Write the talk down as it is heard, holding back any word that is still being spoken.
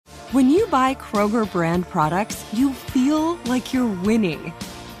When you buy Kroger brand products, you feel like you're winning.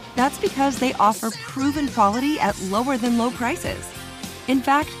 That's because they offer proven quality at lower than low prices. In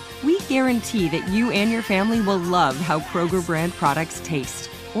fact, we guarantee that you and your family will love how Kroger brand products taste,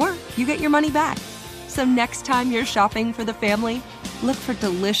 or you get your money back. So next time you're shopping for the family, look for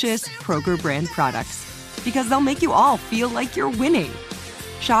delicious Kroger brand products, because they'll make you all feel like you're winning.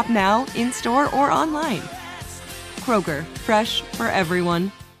 Shop now, in-store, or online. Kroger, fresh for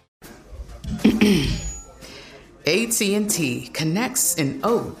everyone. AT&T connects an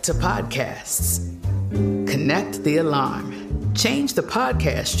ode to podcasts. Connect the alarm. Change the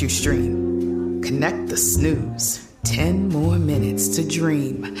podcast you stream. Connect the snooze. 10 more minutes to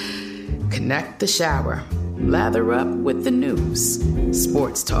dream. Connect the shower. Lather up with the news.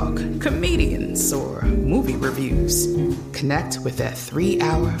 Sports talk, comedians, or movie reviews. Connect with that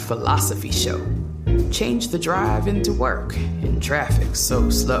 3-hour philosophy show. Change the drive into work in traffic so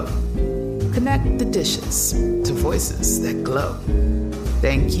slow. Connect the dishes to voices that glow.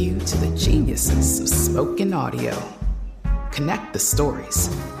 Thank you to the geniuses of spoken audio. Connect the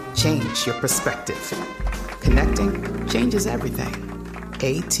stories. Change your perspective. Connecting changes everything.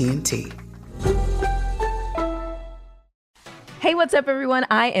 AT&T. Hey, what's up, everyone?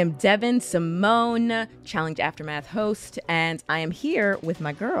 I am Devin Simone, Challenge Aftermath host, and I am here with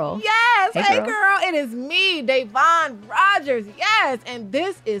my girl. Yes, hey girl, it is me, Davon Rogers. Yes, and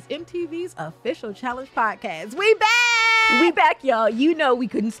this is MTV's official Challenge podcast. We back! We back, y'all. You know we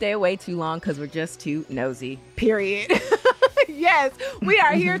couldn't stay away too long because we're just too nosy. Period. Yes, we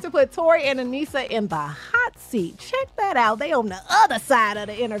are here to put Tori and Anissa in the hot seat. Check that out. They on the other side of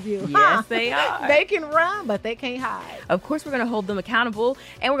the interview. Yes, they are. They can run, but they can't hide. Of course, we're going to hold them accountable,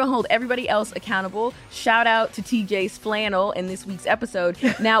 and we're going to hold everybody else accountable. Shout out to TJ's Flannel in this week's episode.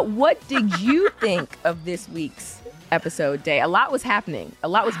 Now, what did you think of this week's episode, Day? A lot was happening. A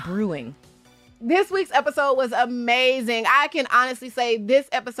lot was brewing. This week's episode was amazing. I can honestly say this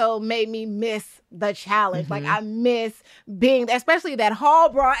episode made me miss the challenge. Like, I miss being, especially that hall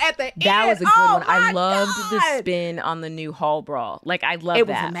brawl at the end. That was a good one. I loved the spin on the new hall brawl. Like, I loved that. It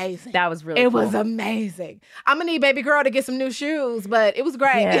was amazing. That was really cool. It was amazing. I'm gonna need baby girl to get some new shoes, but it was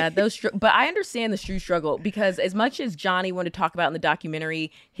great. Yeah, but I understand the shoe struggle, because as much as Johnny wanted to talk about in the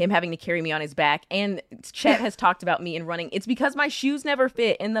documentary, him having to carry me on his back, and Chet has talked about me in running, it's because my shoes never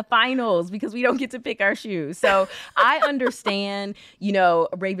fit in the finals, because we don't get to pick our shoes. So I understand,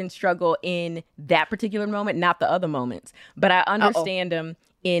 Raven's struggle in that particular moment, not the other moments, but I understand him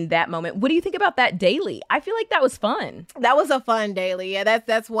in that moment. What do you think about that daily? I feel like that was fun. That was a fun daily. Yeah,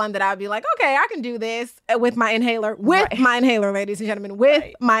 that's one that I'd be like, okay, I can do this with my inhaler. My inhaler, ladies and gentlemen.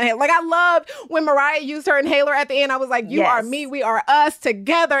 My inhaler. Like, I loved when Mariah used her inhaler at the end. I was like, you are me, we are us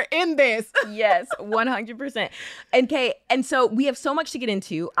together in this. Yes, 100%. Okay, and so we have so much to get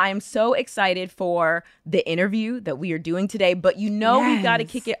into. I am so excited for the interview that we are doing today, but we got to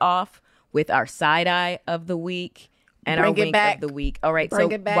kick it off with our side eye of the week. And our wink of the week. All right, so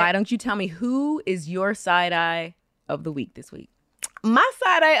why don't you tell me, who is your side eye of the week this week? My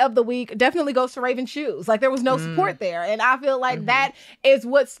side eye of the week definitely goes to Raven's shoes. Like, there was no support there. And I feel like that is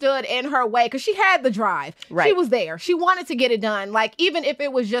what stood in her way, because she had the drive. Right. She was there. She wanted to get it done. Like, even if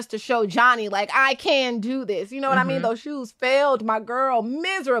it was just to show Johnny, like, I can do this. You know what I mean? Those shoes failed my girl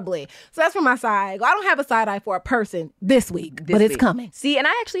miserably. So that's for my side. I don't have a side eye for a person this week, but it's coming. See, and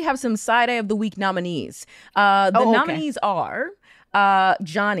I actually have some side eye of the week nominees. Nominees are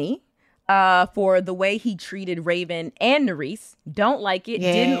Johnny, for the way he treated Raven and Nerese. Don't like it,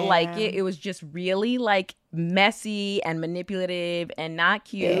 didn't like it. It was just really, like, messy and manipulative and not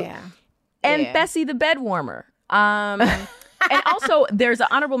cute. Yeah. And Bessie the bed warmer. And also, there's an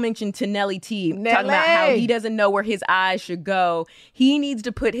honorable mention to Nelly T, talking about how he doesn't know where his eyes should go. He needs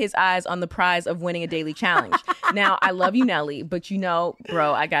to put his eyes on the prize of winning a daily challenge. Now, I love you, Nelly, but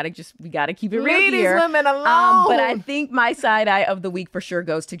bro, we gotta keep it real here. Leave these women alone. But I think my side eye of the week for sure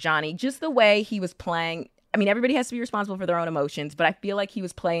goes to Johnny. Just the way he was playing. I mean, everybody has to be responsible for their own emotions, but I feel like he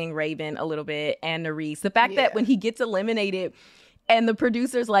was playing Raven a little bit, and Nerese. The fact that when he gets eliminated, and the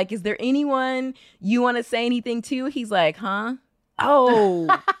producer's like, is there anyone you want to say anything to? He's like, huh?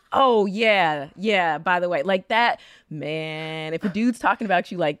 Oh, yeah. By the way, like that, man, if a dude's talking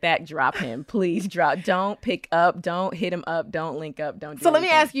about you like that, drop him. Please drop. Don't pick up. Don't hit him up. Don't link up. Don't do Let me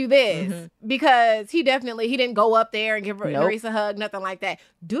ask you this, because he didn't go up there and give Nerese a hug, nothing like that.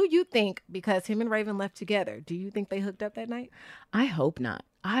 Do you think, because him and Raven left together, do you think they hooked up that night? I hope not.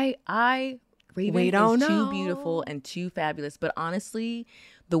 Raven is too beautiful and too fabulous, but honestly,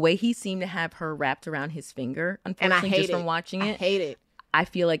 the way he seemed to have her wrapped around his finger, unfortunately, just from watching it, I hate it. I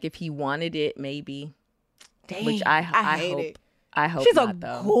feel like if he wanted it, maybe. Dang, which I hope. I hope she's not, a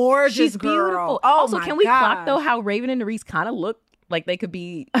though. gorgeous She's girl. beautiful. Oh, also, my can we clock gosh. though how Raven and Nerys kind of look like they could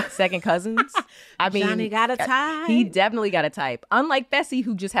be second cousins? I mean, Johnny got a type. He definitely got a type. Unlike Fessy,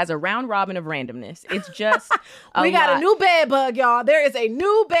 who just has a round robin of randomness. It's just we got a new bed bug, y'all. There is a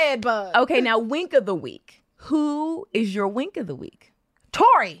new bed bug. Okay, now wink of the week. Who is your wink of the week?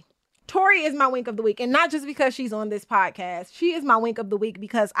 Tori. Tori is my wink of the week. And not just because she's on this podcast. She is my wink of the week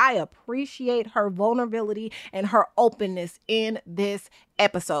because I appreciate her vulnerability and her openness in this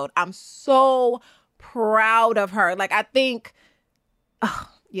episode. I'm so proud of her. Like, I think,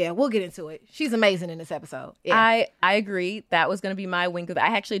 yeah, we'll get into it. She's amazing in this episode. Yeah. I agree. That was going to be my wink of the...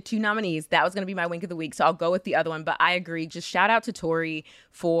 I actually had 2 nominees. That was going to be my wink of the week. So I'll go with the other one. But I agree. Just shout out to Tori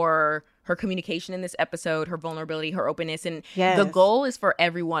for her communication in this episode, her vulnerability, her openness. And the goal is for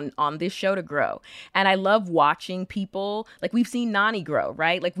everyone on this show to grow. And I love watching people, like we've seen Nany grow,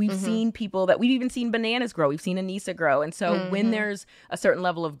 right? Like we've seen people that we've even seen Bananas grow. We've seen Aneesa grow. And so when there's a certain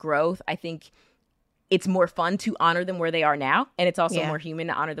level of growth, I think it's more fun to honor them where they are now. And it's also more human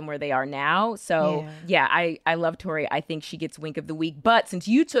to honor them where they are now. So I love Tori. I think she gets wink of the week. But since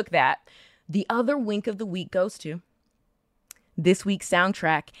you took that, the other wink of the week goes to this week's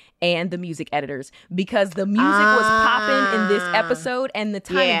soundtrack and the music editors, because the music was popping in this episode, and the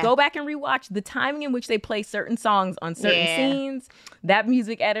time, go back and rewatch the timing in which they play certain songs on certain scenes. That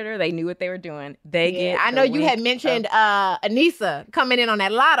music editor, they knew what they were doing. They get. I know you had mentioned Aneesa coming in on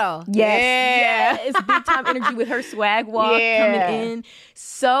that lotto. Yes, big time energy with her swag walk coming in.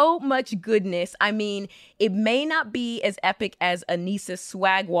 So much goodness. I mean, it may not be as epic as Aneesa's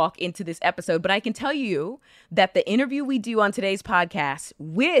swag walk into this episode, but I can tell you that the interview we do on today's podcast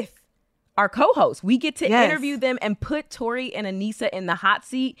with our co-hosts, we get to interview them and put Tori and Aneesa in the hot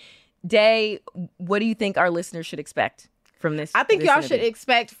seat. Day, what do you think our listeners should expect from this? I think y'all should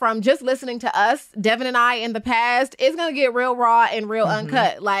expect, from just listening to us, Devin and I in the past, it's going to get real raw and real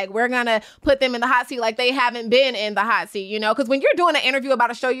uncut. Like, we're going to put them in the hot seat like they haven't been in the hot seat, you know? Because when you're doing an interview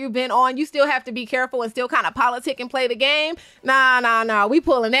about a show you've been on, you still have to be careful and still kind of politic and play the game. Nah. We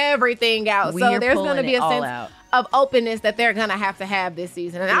pulling everything out. So there's going to be a sense of openness that they're going to have this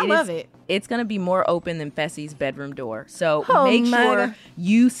season. And I love it. It's going to be more open than Fessy's bedroom door. So make sure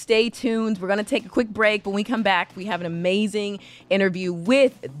you stay tuned. We're going to take a quick break. When we come back, we have an amazing interview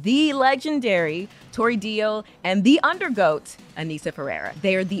with the legendary Tori Deal and the undergoat, Aneesa Ferreira.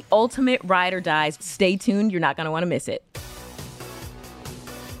 They are the ultimate ride or dies. Stay tuned. You're not going to want to miss it.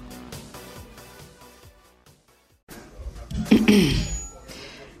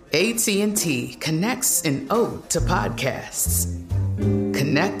 AT&T connects an ode to podcasts.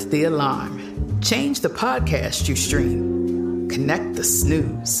 Connect the alarm. Change the podcast you stream. Connect the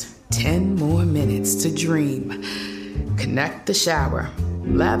snooze. 10 more minutes to dream. Connect the shower.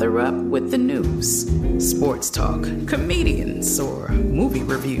 Lather up with the news. Sports talk, comedians, or movie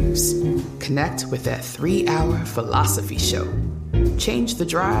reviews. Connect with that 3-hour philosophy show. Change the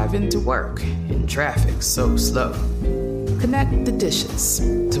drive into work in traffic so slow. Connect the dishes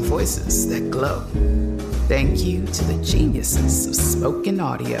to voices that glow. Thank you to the geniuses of spoken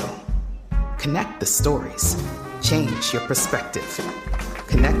audio. Connect the stories. Change your perspective.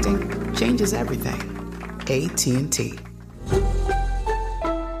 Connecting changes everything. AT&T.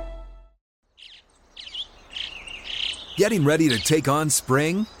 Getting ready to take on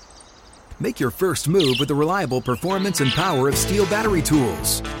spring? Make your first move with the reliable performance and power of Steel battery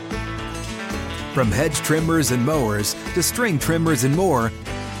tools. From hedge trimmers and mowers to string trimmers and more,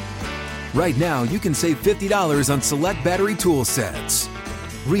 right now you can save $50 on select battery tool sets.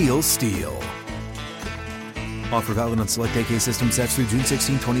 Real Steel. Offer valid on select AK system sets through June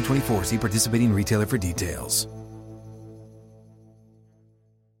 16, 2024. See participating retailer for details.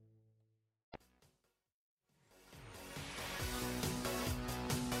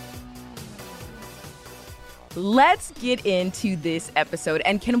 Let's get into this episode.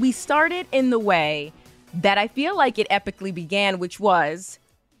 And can we start it in the way that I feel like it epically began, which was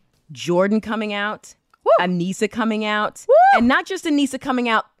Jordan coming out, Aneesa coming out, and not just Aneesa coming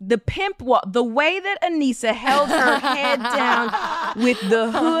out, the pimp walk, the way that Aneesa held her head down with the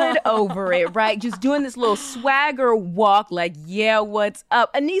hood over it, right? Just doing this little swagger walk like, yeah, what's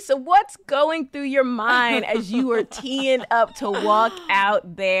up? Aneesa, what's going through your mind as you were teeing up to walk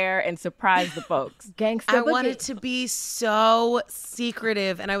out there and surprise the folks? Gangsta I wanted to be so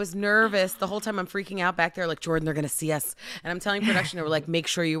secretive, and I was nervous the whole time. I'm freaking out back there like, Jordan, they're going to see us. And I'm telling production, they were like, make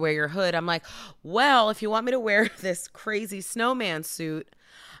sure you wear your hood. I'm like, well, if you want me to wear this crazy snowman suit,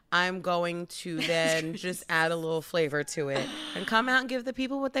 I'm going to then just add a little flavor to it and come out and give the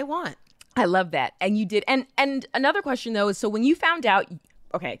people what they want. I love that. And you did. And another question, though, is so when you found out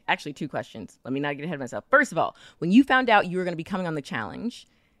okay, actually 2 questions. Let me not get ahead of myself. First of all, when you found out you were going to be coming on the challenge,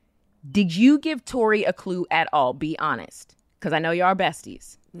 did you give Tori a clue at all? Be honest. Because I know y'all are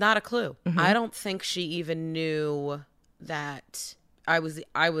besties. Not a clue. I don't think she even knew that I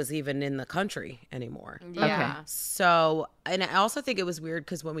was even in the country anymore. Yeah. Okay. So, and I also think it was weird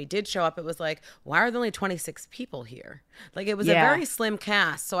because when we did show up, it was like, why are there only 26 people here? Like, it was a very slim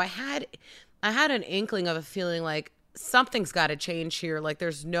cast. So I had an inkling of a feeling like something's got to change here. Like,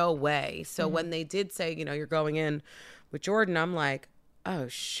 there's no way. So when they did say, you know, you're going in with Jordan, I'm like, oh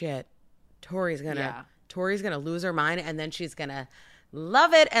shit, Tori's gonna lose her mind, and then she's gonna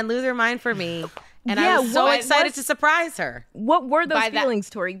love it and lose her mind for me. And I was so excited to surprise her. What were those feelings,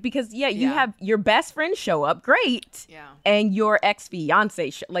 Tori? Because you have your best friend show up, great, and your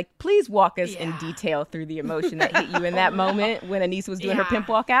ex-fiance like, please walk us in detail through the emotion that hit you in that moment when Aneesa was doing her pimp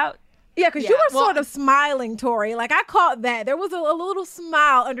walk out. Yeah, because you were sort of smiling, Tori. Like, I caught that. There was a little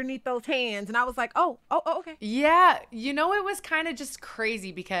smile underneath those hands. And I was like, oh, okay. Yeah. You know, it was kind of just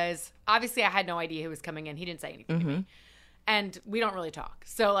crazy because obviously I had no idea who was coming in. He didn't say anything to me. And we don't really talk.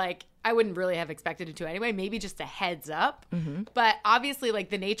 So, like, I wouldn't really have expected it to anyway. Maybe just a heads up. But obviously, like,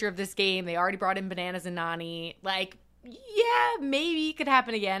 the nature of this game, they already brought in Bananas and Nany. Like, yeah, maybe it could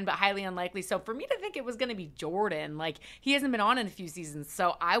happen again, but highly unlikely. So for me to think it was going to be Jordan, like, he hasn't been on in a few seasons.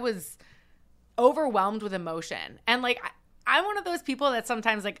 So I was overwhelmed with emotion. And, like, I'm one of those people that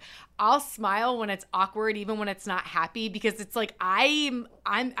sometimes, like, I'll smile when it's awkward, even when it's not happy, because it's like I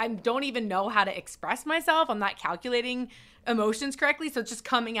don't even know how to express myself. I'm not calculating emotions correctly, so it's just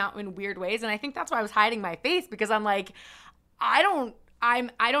coming out in weird ways. And I think that's why I was hiding my face, because I'm like, I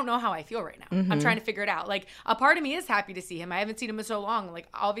don't know how I feel right now. I'm trying to figure it out. Like, a part of me is happy to see him. I haven't seen him in so long. Like,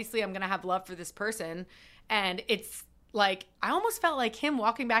 obviously I'm going to have love for this person. And it's like, I almost felt like him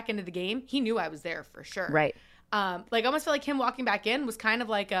walking back into the game, he knew I was there for sure. Right. Like, I almost felt like him walking back in was kind of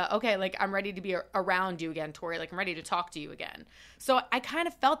like, okay, like, I'm ready to be around you again, Tori. Like, I'm ready to talk to you again. So I kind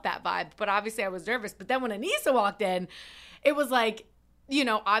of felt that vibe, but obviously I was nervous. But then when Aneesa walked in, it was like, you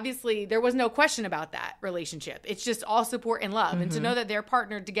know, obviously there was no question about that relationship. It's just all support and love. And to know that they're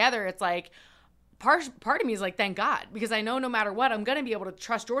partnered together, it's like, part of me is like, thank God, because I know no matter what, I'm going to be able to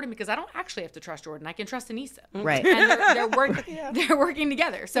trust Jordan, because I don't actually have to trust Jordan. I can trust Aneesa. Right. And they're working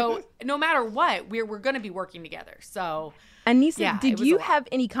together. So no matter what, we're going to be working together. So Aneesa, did you have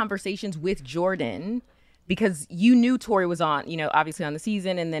any conversations with Jordan? Because you knew Tori was on, you know, obviously on the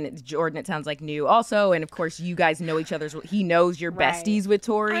season, and then Jordan, it sounds like, knew also. And of course, you guys know each other's, he knows you're besties with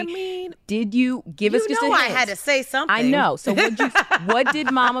Tori. I mean, did you give us just a hint? I had to say something. I know. So what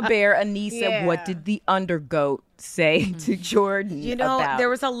did Mama Bear, Aneesa, what did the undergoat say to Jordan? You know, there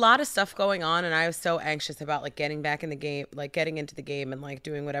was a lot of stuff going on, and I was so anxious about, like, getting back in the game, like getting into the game and, like,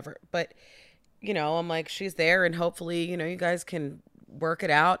 doing whatever. But, you know, I'm like, she's there, and hopefully, you know, you guys can work it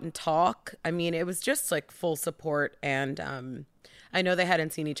out and talk. I mean, it was just like full support. And I know they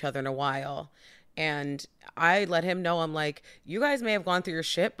hadn't seen each other in a while. And I let him know, I'm like, you guys may have gone through your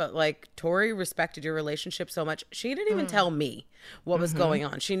shit, but, like, Tori respected your relationship so much. She didn't even tell me what was going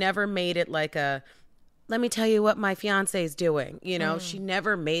on. She never made it like a, let me tell you what my fiance is doing. You know, she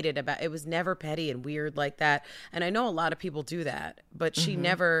never made it about, it was never petty and weird like that. And I know a lot of people do that, but she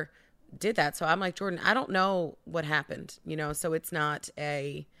never did that. So I'm like, Jordan, I don't know what happened, you know, so it's not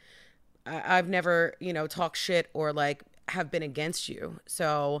I've never, you know, talked shit or, like, have been against you.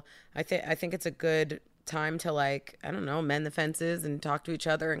 So I think it's a good time to, like, I don't know, mend the fences and talk to each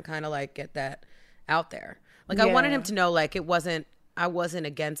other and kind of, like, get that out there. Like, I wanted him to know, like, I wasn't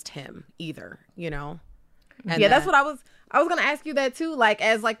against him either, you know? And that's what I was going to ask you that too, like,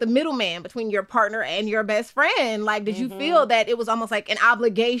 as, like, the middleman between your partner and your best friend. Like, did you feel that it was almost like an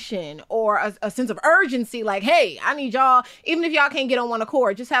obligation or a sense of urgency? Like, hey, I need y'all, even if y'all can't get on one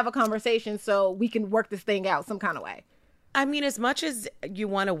accord, just have a conversation so we can work this thing out some kind of way. I mean, as much as you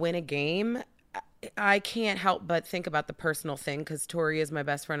want to win a game, I can't help but think about the personal thing, because Tori is my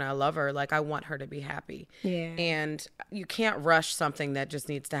best friend. I love her. Like, I want her to be happy. Yeah. And you can't rush something that just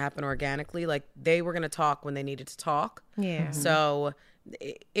needs to happen organically. Like, they were going to talk when they needed to talk. Yeah. So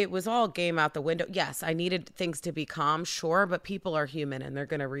it was all game out the window. Yes, I needed things to be calm, sure, but people are human and they're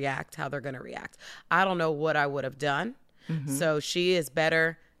going to react how they're going to react. I don't know what I would have done. So she is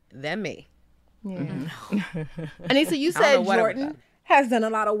better than me. Yeah. Aneesa, you said Jordan has done a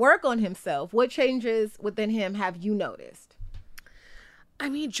lot of work on himself. What changes within him have you noticed? I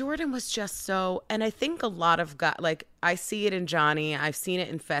mean, Jordan was just so, and I think a lot of guys, like, I see it in Johnny, I've seen it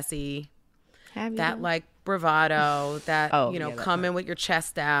in Fessy, that, like, bravado, that, you know, come in with your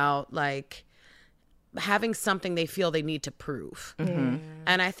chest out, like, having something they feel they need to prove.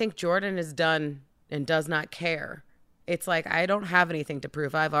 And I think Jordan is done and does not care it's like, I don't have anything to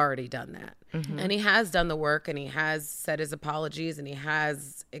prove. I've already done that. And he has done the work, and he has said his apologies, and he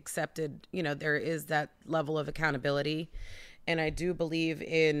has accepted, you know, there is that level of accountability. And I do believe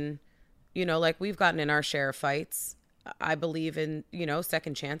in, you know, like we've gotten in our share of fights. I believe in, you know,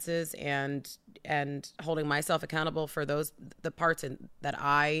 second chances and holding myself accountable for the parts that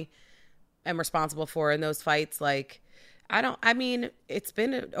I am responsible for in those fights. Like, it's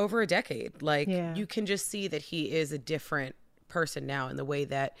been over a decade. Like, you can just see that he is a different person now in the way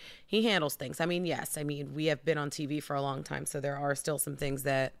that he handles things. I mean, yes, we have been on TV for a long time, so there are still some things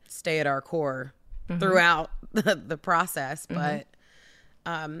that stay at our core throughout the process, but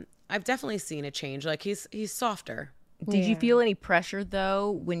I've definitely seen a change. Like, he's softer. Did you feel any pressure,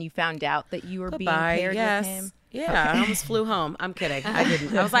 though, when you found out that you were being paired with him? Yeah, I almost flew home. I'm kidding. I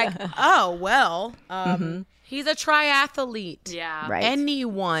didn't. I was like, oh, well, he's a triathlete. Yeah. Right.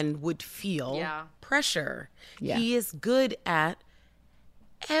 Anyone would feel pressure. Yeah. He is good at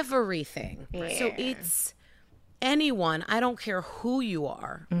everything. Yeah. So it's anyone, I don't care who you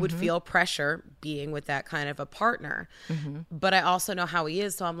are, would feel pressure being with that kind of a partner. But I also know how he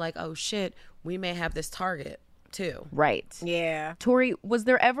is. So I'm like, oh, shit, we may have this target too. Right. Yeah. Tori, was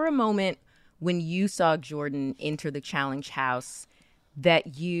there ever a moment when you saw Jordan enter the challenge house that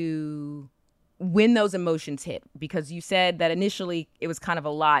when those emotions hit? Because you said that initially it was kind of a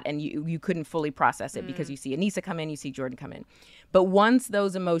lot and you couldn't fully process it because you see Aneesa come in, you see Jordan come in. But once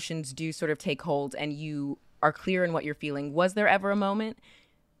those emotions do sort of take hold and you are clear in what you're feeling, was there ever a moment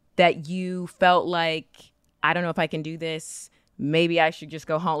that you felt like, I don't know if I can do this, maybe I should just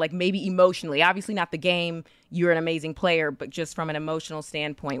go home? Like, maybe emotionally, obviously not the game, you're an amazing player, but just from an emotional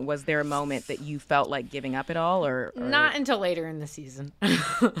standpoint, was there a moment that you felt like giving up at all, or? Not until later in the season.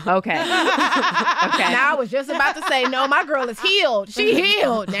 Okay. Now I was just about to say, no, my girl is healed. She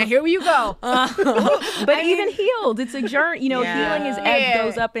healed. Now here you go. But even healed, it's a journey. You know, healing is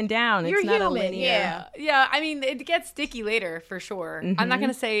goes up and down. It's not human. a linear. Yeah. I mean, it gets sticky later for sure. I'm not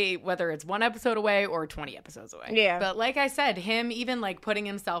gonna say whether it's 1 episode away or 20 episodes away. Yeah. But like I said, him even like putting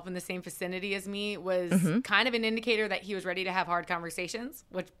himself in the same vicinity as me was kind of an indicator that he was ready to have hard conversations,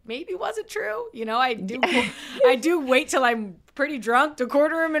 which maybe wasn't true. You know, I do wait till I'm pretty drunk to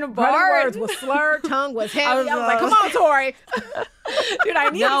corner him in a bar. Words was slurred, tongue was heavy. I was like, come on, Tori. Dude,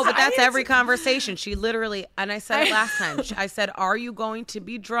 but that's every conversation. She literally, and I said it last time, I said, are you going to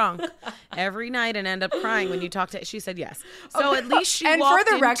be drunk every night and end up crying when you talk to, she said yes. So at least she walked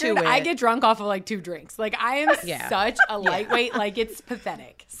for the record, into it. I get drunk off of like 2 drinks. Like, I am such a lightweight, like, it's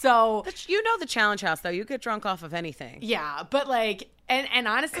pathetic. So but you know the challenge house though, you get drunk off of anything. Yeah, but like, and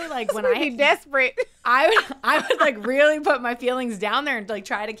honestly, like, when I desperate, I would like really put my feelings down there and like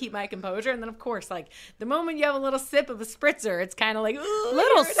try to keep my composure. And then of course, like, the moment you have a little sip of a spritzer, it's kind of like, ooh,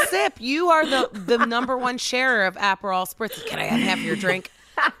 little sip. You are the number one sharer of Aperol spritzers. Can I have half your drink?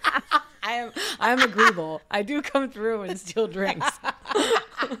 I'm agreeable. I do come through and steal drinks.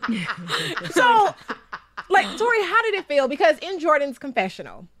 So, like, Tori, how did it feel? Because in Jordan's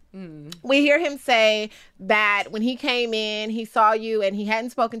confessional, we hear him say that when he came in, he saw you and he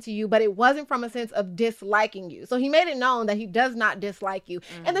hadn't spoken to you, but it wasn't from a sense of disliking you. So he made it known that he does not dislike you.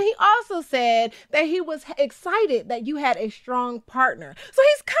 And then he also said that he was excited that you had a strong partner. So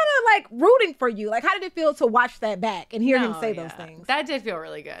he's kind of like rooting for you. Like, how did it feel to watch that back and hear him say those things? That did feel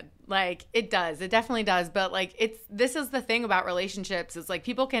really good. Like, it does. It definitely does. But like, this is the thing about relationships. It's like,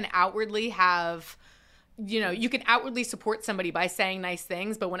 people can outwardly have, you know, you can outwardly support somebody by saying nice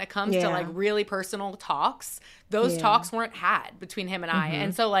things, but when it comes to like really personal talks, those talks weren't had between him and I.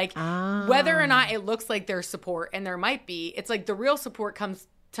 And so like, whether or not it looks like there's support, and there might be, it's like the real support comes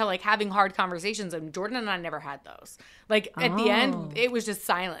to like having hard conversations, and Jordan and I never had those. Like, at the end, it was just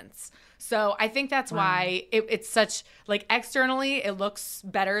silence. So I think that's why it's such, like, externally, it looks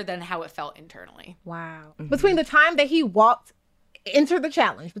better than how it felt internally. Wow. Between the time that he entered the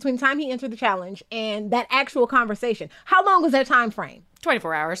challenge and that actual conversation, how long was that time frame?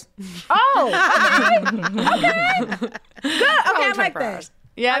 24 hours. Oh, okay. Good. Okay, I like that. Hours.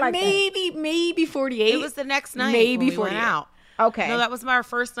 Yeah, like maybe 48. It was the next night maybe when we went out. Okay. No, that was our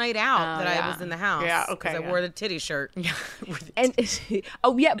first night out I was in the house. Yeah, okay. Because I wore the titty shirt. And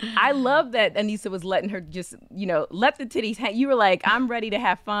I love that Aneesa was letting her just, you know, let the titties hang. You were like, I'm ready to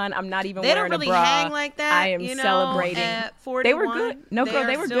have fun. I'm not even wearing a bra. They don't really hang like that. I am celebrating. At 41, they were good. No, girl,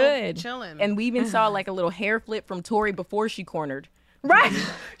 they were good. Chilling. And we even saw like a little hair flip from Tori before she cornered. Right. She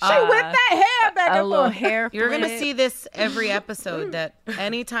whipped that hair back and forth. A little hair flip. You're going to see this every episode, that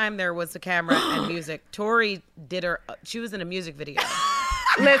anytime there was a camera and music, Tori she was in a music video.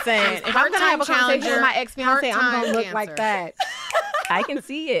 Listen, if I'm going to have a conversation with my ex-fiance, I'm going to look like that. I can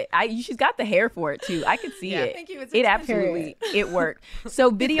see it. She's got the hair for it too. I could see it. Thank you. It absolutely, it worked. So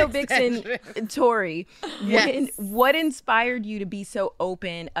Video Vixen, Tori, what inspired you to be so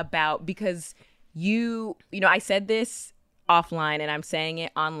open about, because you know, I said this offline and I'm saying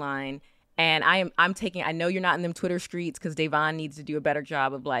it online. And I know you're not in them Twitter streets because Da'Vonne needs to do a better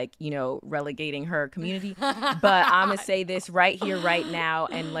job of, like, you know, relegating her community. But I'm going to say this right here, right now,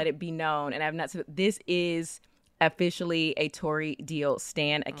 and let it be known. And this is officially a Tori Deal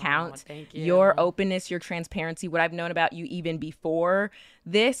Stan account. Thank you. Your openness, your transparency, what I've known about you even before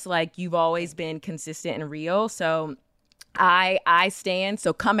this, like, you've always been consistent and real. So I stand.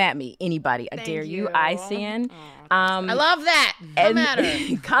 So come at me, anybody. I dare you. I stand. I love that. Come at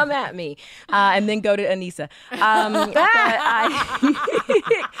her. Come at me. And then go to Aneesa.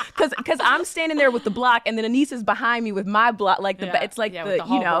 Because I'm standing there with the block, and then Aneesa's behind me with my block. Like it's like the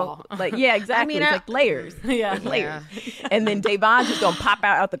you know, like exactly. I mean, it's like layers. Layers. And then Da'Vonne's just gonna pop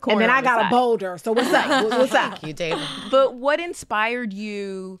out the corner. And then I got a boulder. So what's up? What's up? Thank you, Da'Vonne. But what inspired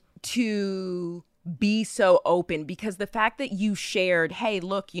you to be so open? Because the fact that you shared, hey,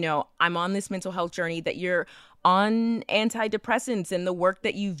 look, you know, I'm on this mental health journey, that you're on antidepressants, and the work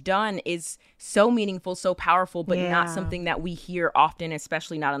that you've done is so meaningful, so powerful, but not something that we hear often,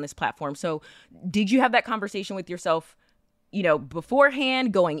 especially not on this platform. So did you have that conversation with yourself, you know,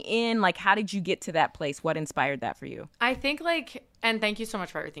 beforehand, going in? Like, how did you get to that place? What inspired that for you? I think, like, and thank you so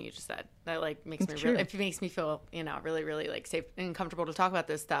much for everything you just said. That, like, makes me really, it makes me feel, you know, really, really, like, safe and comfortable to talk about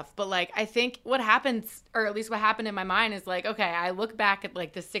this stuff. But, like, I think what happens, or at least what happened in my mind, is like, okay, I look back at,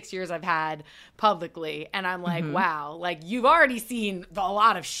 like, the 6 years I've had publicly, and I'm like, wow, like, you've already seen a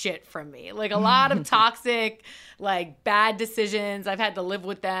lot of shit from me. Like, a lot of toxic, like, bad decisions. I've had to live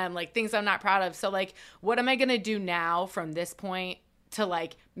with them, like, things I'm not proud of. So, like, what am I going to do now from this point to,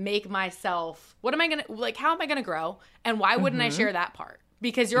 like, make myself, how am I going to grow? And why wouldn't I share that part?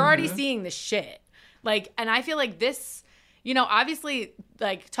 Because you're already seeing the shit. Like, and I feel like this, you know, obviously,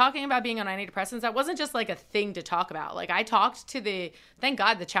 like, talking about being on antidepressants, that wasn't just, like, a thing to talk about. Like, I talked to thank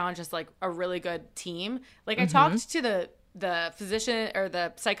God the Challenge is, like, a really good team. Like, I talked to the physician or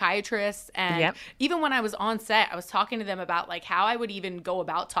the psychiatrist, and even when I was on set, I was talking to them about, like, how I would even go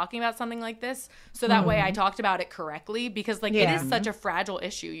about talking about something like this, so that way I talked about it correctly, because, like, it is such a fragile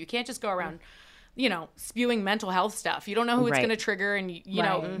issue. You can't just go around, you know, spewing mental health stuff. You don't know who it's going to trigger, and you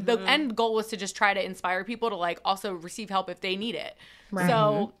know, the end goal was to just try to inspire people to, like, also receive help if they need it.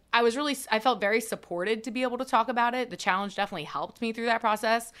 So I felt very supported to be able to talk about it. The Challenge definitely helped me through that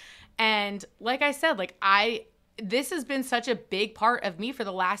process, and like I said, like, this has been such a big part of me for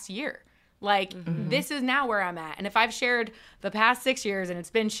the last year. Like, this is now where I'm at. And if I've shared the past 6 years and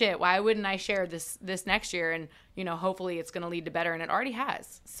it's been shit, why wouldn't I share this next year? And, you know, hopefully it's going to lead to better. And it already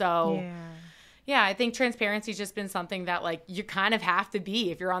has. So, yeah, I think transparency's just been something that, like, you kind of have to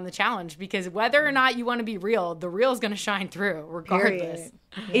be if you're on the Challenge, because whether or not you want to be real, the real is going to shine through regardless.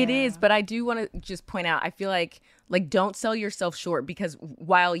 It is. But I do want to just point out, I feel like don't sell yourself short, because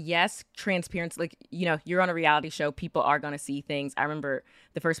while, yes, transparency, like, you know, you're on a reality show, people are going to see things. I remember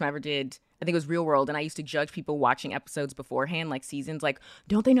the first time I ever did, I think it was Real World, and I used to judge people watching episodes beforehand, like seasons, like,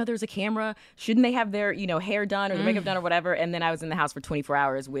 don't they know there's a camera? Shouldn't they have their, you know, hair done or their makeup done or whatever? And then I was in the house for 24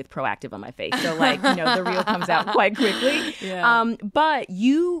 hours with Proactiv on my face. So, like, you know, the real comes out quite quickly. But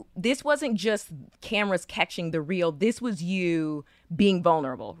this wasn't just cameras catching the real. This was you being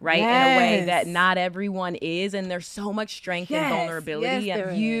vulnerable, right? In a way that not everyone is. And there's so much strength and vulnerability.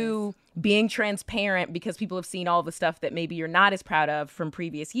 And you being transparent, because people have seen all the stuff that maybe you're not as proud of from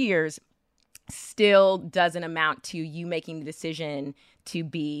previous years, still doesn't amount to you making the decision to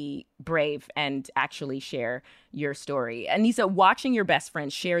be brave and actually share your story. Aneesa, watching your best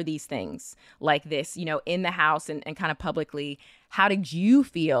friend share these things like this, you know, in the house and kind of publicly, how did you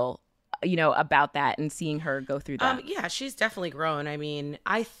feel, you know, about that and seeing her go through that? Yeah, she's definitely grown. I mean,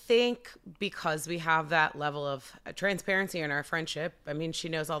 I think because we have that level of transparency in our friendship, I mean, she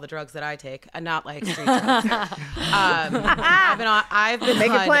knows all the drugs that I take, and not like street drugs. I've been make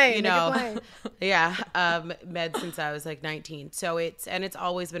on, it plain, you know, meds since I was like 19. So it's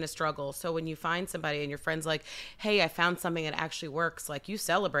always been a struggle. So when you find somebody and your friend's like, hey, I found something that actually works, like, you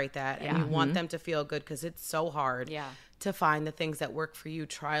celebrate that and you want them to feel good, because it's so hard to find the things that work for you.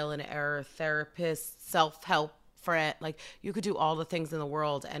 Trial and error, therapists, self-help, friend, like, you could do all the things in the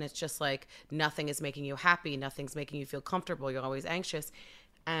world, and it's just like nothing is making you happy, nothing's making you feel comfortable, you're always anxious.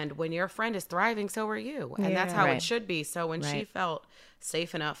 And when your friend is thriving, so are you, and that's how it should be. So when she felt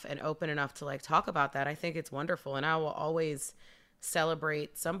safe enough and open enough to, like, talk about that, I think it's wonderful. And I will always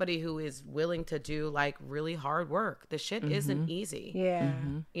celebrate somebody who is willing to do, like, really hard work. The shit isn't easy.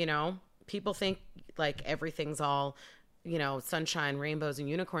 You know, people think, like, everything's all sunshine, rainbows, and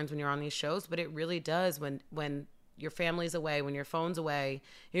unicorns when you're on these shows, but it really does when your family's away, when your phone's away,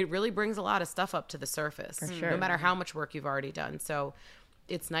 it really brings a lot of stuff up to the surface. For sure. No matter how much work you've already done. So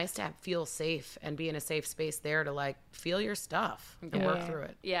it's nice to feel safe and be in a safe space there to like feel your stuff and work through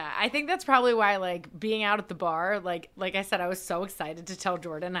it. Yeah, I think that's probably why like being out at the bar, like I said, I was so excited to tell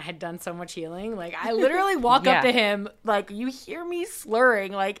Jordan I had done so much healing. Like I literally walk up to him, like you hear me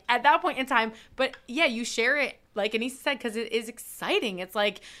slurring, like at that point in time. But yeah, you share it. Like Anissa said, because it is exciting. It's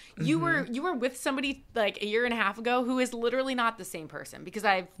like you were with somebody like a year and a half ago who is literally not the same person because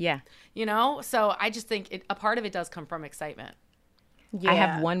so I just think a part of it does come from excitement. Yeah. I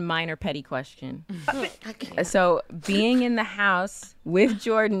have one minor petty question. So being in the house with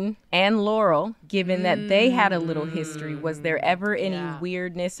Jordan and Laurel, given that they had a little history, was there ever any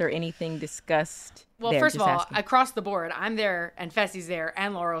weirdness or anything discussed? Well, first of all, across the board, I'm there and Fessy's there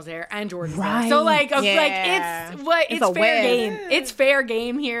and Laurel's there and Jordan's there. So like it's fair game. It's fair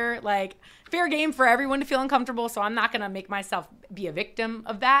game here. Like fair game for everyone to feel uncomfortable. So I'm not going to make myself be a victim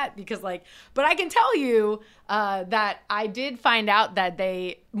of that because but I can tell you that I did find out that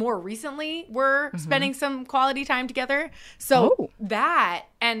they more recently were spending some quality time together. So that,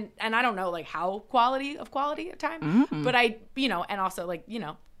 and I don't know like how quality of time, but I, and also like,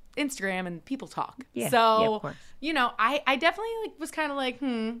 Instagram and people talk. Yeah. So, of course. I definitely like was kind of like,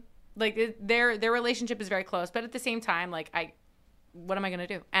 their relationship is very close, but at the same time, like what am I going to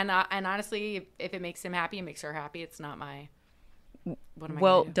do? And honestly, if it makes him happy, it makes her happy. It's not my, what am I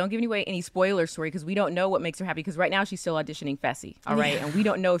well, gonna do? Don't give away any spoiler story because we don't know what makes her happy because right now she's still auditioning Fessy. All right. And we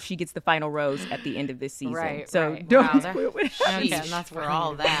don't know if she gets the final rose at the end of this season. Right. So right. don't spoil it. Okay, that's for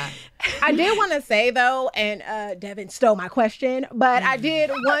all that. I did want to say though, and Devin stole my question, but I did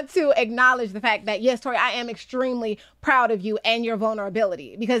want to acknowledge the fact that yes, Tori, I am extremely proud of you and your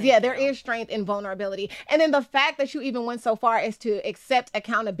vulnerability because there is strength in vulnerability. And then the fact that you even went so far as to accept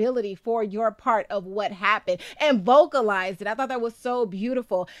accountability for your part of what happened and vocalized it. I thought that was so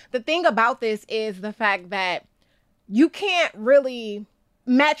beautiful. The thing about this is the fact that you can't really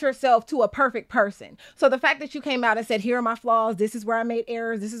match yourself to a perfect person. So the fact that you came out and said, here are my flaws, this is where I made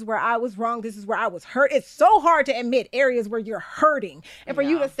errors, this is where I was wrong, this is where I was hurt. It's so hard to admit areas where you're hurting. And for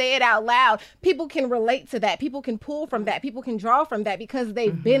you to say it out loud, people can relate to that. People can pull from that. People can draw from that because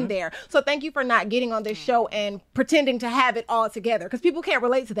they've been there. So thank you for not getting on this show and pretending to have it all together because people can't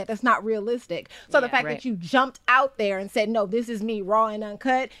relate to that. That's not realistic. So the fact that you jumped out there and said, no, this is me raw and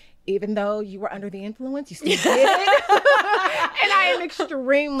uncut, even though you were under the influence, you still did it. And I am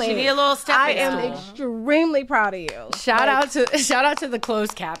extremely. She need a little stepping stool. I am extremely proud of you. Shout out to the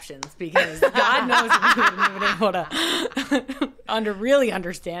closed captions because God knows if you wouldn't have been able to really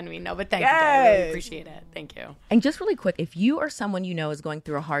understand me. No, but thank you, guys. I really appreciate it. Thank you. And just really quick, if you or someone you know is going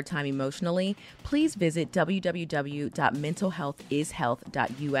through a hard time emotionally, please visit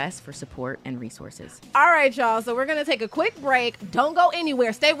www.mentalhealthishealth.us for support and resources. All right, y'all. So we're going to take a quick break. Don't go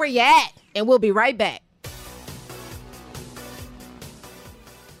anywhere. Stay where you're at, and we'll be right back.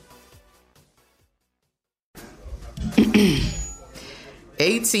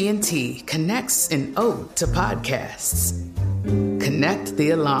 AT&T connects an ode to podcasts. Connect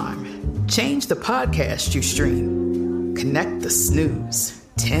the alarm. Change the podcast you stream. Connect the snooze.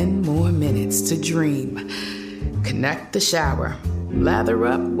 10 more minutes to dream. Connect the shower. Lather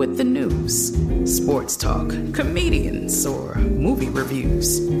up with the news. Sports talk, comedians, or movie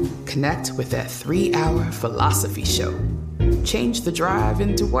reviews. Connect with that 3-hour philosophy show. Change the drive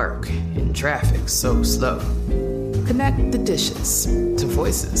into work in traffic so slow. Connect the dishes to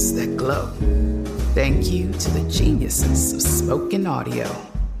voices that glow. Thank you to the geniuses of spoken audio.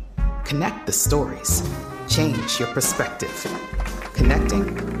 Connect the stories. Change your perspective.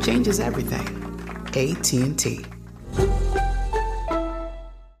 Connecting changes everything. AT&T.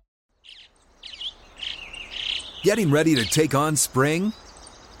 Getting ready to take on spring?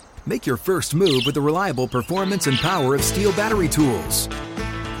 Make your first move with the reliable performance and power of Steel battery tools.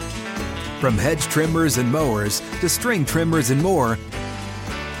 From hedge trimmers and mowers to string trimmers and more,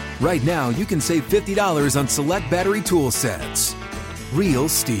 right now you can save $50 on select battery tool sets. Real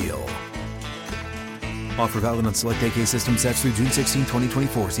Steel. Offer valid on select AK system sets through June 16,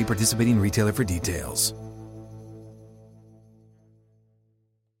 2024. See participating retailer for details.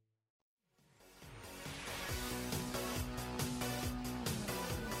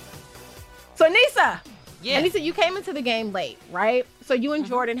 So Anissa, you came into the game late, right? So you and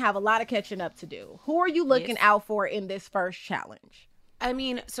Jordan have a lot of catching up to do. Who are you looking out for in this first challenge? I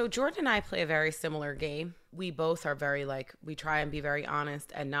mean, so Jordan and I play a very similar game. We both are very we try and be very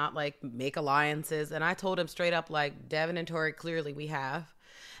honest and not make alliances. And I told him straight up, Devin and Tori, clearly we have.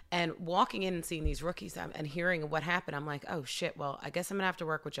 And walking in and seeing these rookies and hearing what happened, I'm like, oh shit, well, I guess I'm gonna have to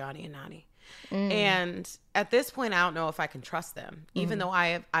work with Johnny and Nany. And at this point, I don't know if I can trust them, even though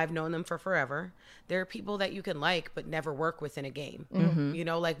I've known them for forever. There are people that you can like but never work with in a game. You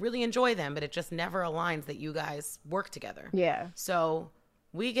know, like really enjoy them, but it just never aligns that you guys work together. Yeah. So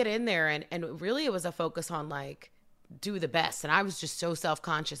we get in there, and really it was a focus on like do the best. And I was just so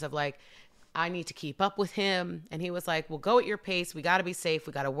self-conscious of like, I need to keep up with him. And he was like, well, go at your pace. We got to be safe.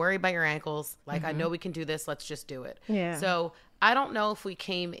 We got to worry about your ankles. Like, I know we can do this. Let's just do it. Yeah. So I don't know if we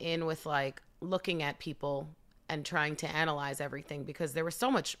came in with like looking at people and trying to analyze everything, because there was so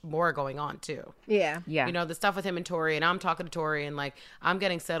much more going on too. Yeah. You know, the stuff with him and Tori, and I'm talking to Tori, and like I'm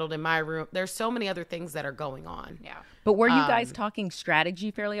getting settled in my room. There's so many other things that are going on. Yeah. But were you guys talking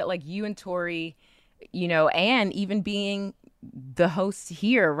strategy fairly? Like you and Tori, you know, and even being the hosts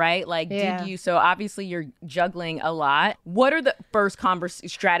here, right? Like, did you? So obviously you're juggling a lot. What are the first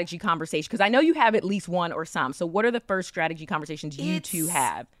strategy conversations? Because I know you have at least one or some. So what are the first strategy conversations you two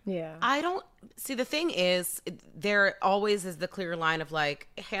have? Yeah. I don't see. The thing is, there always is the clear line of like,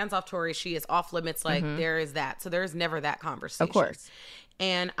 hands off Tori, she is off limits. Like there is that. So there is never that conversation. Of course.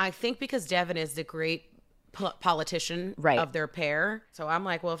 And I think because Devin is the great politician of their pair. So I'm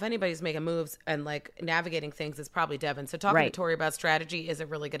like, well, if anybody's making moves and like navigating things, it's probably Devin. So talking to Tori about strategy isn't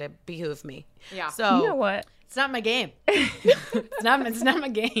really going to behoove me. Yeah. So you know what? It's not my game. It's not my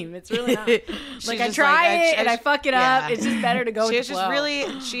game. It's really not. Like I try it and I fuck it up. It's just better to go with the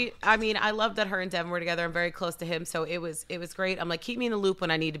flow. I mean, I love that her and Devin were together. I'm very close to him. So it was great. I'm like, keep me in the loop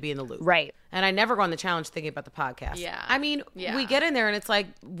when I need to be in the loop. Right. And I never go on the challenge thinking about the podcast. Yeah. I mean, we get in there and it's like,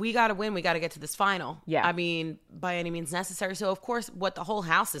 we got to win. We got to get to this final. Yeah. I mean, by any means necessary. So of course, what the whole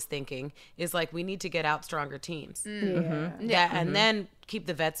house is thinking is like, we need to get out stronger teams. And then keep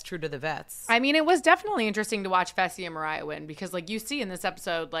the vets true to the vets. I mean, it was definitely interesting to watch Fessy and Mariah win, because like you see in this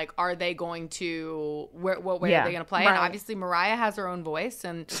episode, like, are they going to, what way are they going to play? Right. And obviously Mariah has her own voice,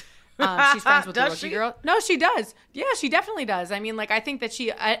 and she's friends with the rookie girl. No, she does. Yeah, she definitely does. I mean, like, I think that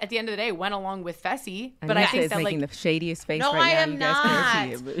she, at the end of the day, went along with Fessy. But I think that, making like, the shadiest face no, right I now. am You not.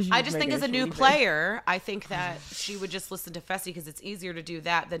 guys can't see it, I just think as a new player, I think that she would just listen to Fessy, because it's easier to do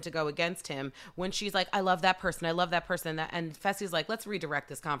that than to go against him when she's like, I love that person. And Fessy's like, let's redirect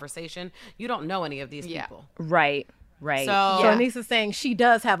this conversation. You don't know any of these people. Right. So Anissa's saying she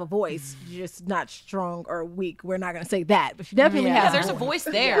does have a voice, just not strong or weak. We're not going to say that, but she definitely has. There's a voice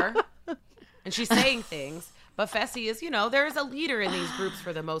there. And she's saying things. But Fessy is, you know, there's a leader in these groups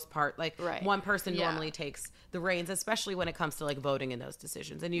for the most part. Like, one person normally takes the reins, especially when it comes to, like, voting in those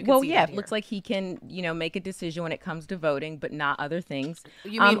decisions. And you can see that it looks like he can, you know, make a decision when it comes to voting, but not other things.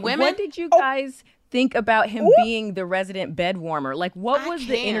 You mean women? What did you guys think about him being the resident bed warmer? Like, what was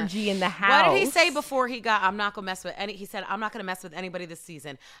the energy in the house? What did he say before he got, I'm not going to mess with any, he said, I'm not going to mess with anybody this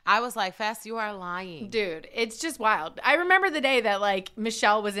season. I was like, Fess, you are lying. Dude, it's just wild. I remember the day that, like,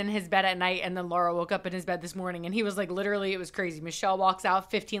 Michelle was in his bed at night and then Laura woke up in his bed this morning, and he was like, literally, it was crazy. Michelle walks out,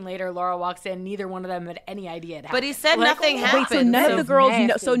 15 later, Laura walks in. Neither one of them had any idea it happened. But he said nothing happened. Wait, so none of the girls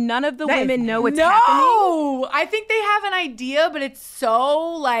know, so none of the women know what's happening? No! I think they have an idea, but it's so,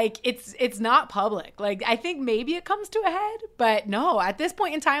 like, it's not public. Like, I think maybe it comes to a head, but no, at this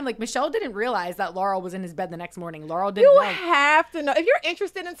point in time, like, Michelle didn't realize that Laura was in his bed the next morning. Laura didn't know. You have to know. If you're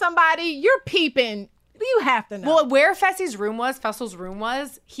interested in somebody, you're peeping. You have to know. Well, where Fessy's room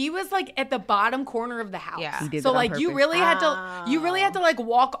was, he was like at the bottom corner of the house. Yeah. He did so that on like purpose. you really had to like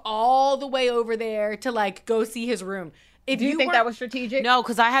walk all the way over there to like go see his room. Do you think that was strategic? No,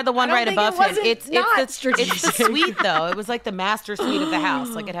 because I had the one right above him. It's the suite though. It was like the master suite of the house.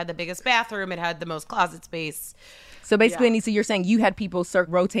 Like it had the biggest bathroom. It had the most closet space. So basically, Anissa, you're saying you had people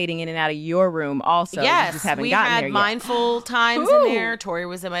rotating in and out of your room also. Yes, you just haven't we gotten had there mindful times in there. Tori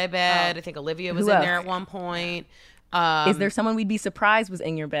was in my bed. I think Olivia was in there at one point. Is there someone we'd be surprised was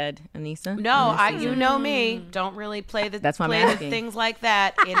in your bed, Anissa? No, you know me. Don't really play the things like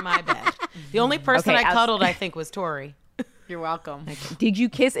that in my bed. The only person I cuddled, I think, was Tori. You're welcome. Okay. Did you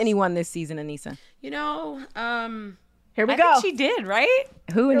kiss anyone this season, Anissa? You know, here we I go. think she did, right?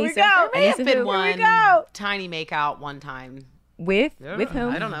 Who, Anissa? Here we go. There may have been Who? one tiny makeout one time. With whom?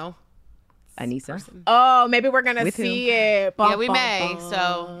 I don't know. Anissa. Oh, maybe we're gonna With see it. Bum, Yeah, we bum, may. bum.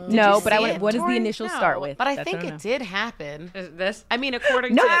 So What is the initial start with? But I think it did happen. This? I mean,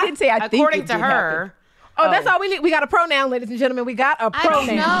 according No, to I didn't say I think according it to did her. happen. Oh, that's all we need. We got a pronoun, ladies and gentlemen. We got a pronoun.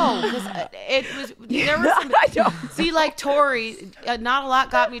 I don't know. It was there was some. I don't. See, like Tori, not a lot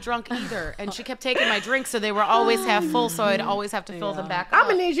got me drunk either, and she kept taking my drinks, so they were always half full. So I'd always have to fill them back up.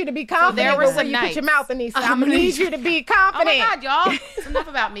 I'm gonna need you to be confident. there were when some you put nights. your mouth in these. I'm gonna need you to be Oh confident. my God, y'all! It's enough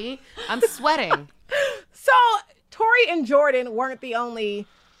about me. I'm sweating. So Tori and Jordan weren't the only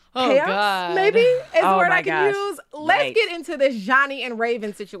chaos, maybe is the word I can use. Let's get into this Johnny and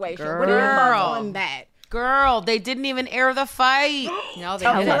Raven situation. What are your thoughts on that? Girl, they didn't even air the fight. No, they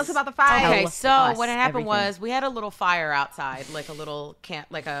didn't. Tell us about the fight. Okay, so what had happened was we had a little fire outside, like a little camp,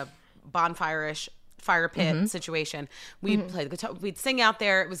 like a bonfire-ish fire pit situation. We'd play the guitar, we'd sing out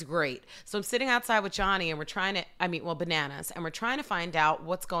there. It was great. So I'm sitting outside with Johnny and we're trying to, Bananas, and we're trying to find out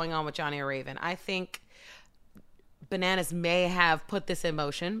what's going on with Johnny and Raven. I think Bananas may have put this in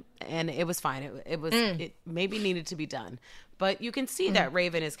motion and it was fine. It maybe needed to be done. But you can see that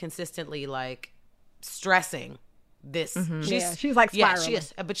Raven is consistently like stressing this. She's like spiraling.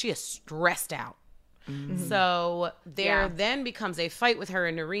 But she is stressed out. So there then becomes a fight with her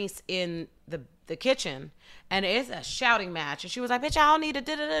and Nerys in the kitchen, and it's a shouting match. And she was like, "Bitch, I don't need a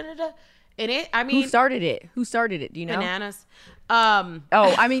da da da da." And who started it? Do you know? Bananas.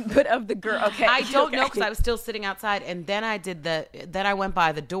 But of the girl. Okay, I don't know because I was still sitting outside, and then I went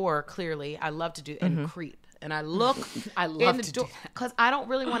by the door. Clearly, I love to do and creep. And I look in the door because I don't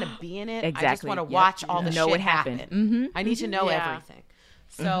really want to be in it. Exactly. I just want to watch all the shit happen. I need to know everything.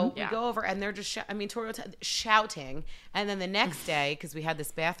 So we go over and they're just, Tori shouting. And then the next day, because we had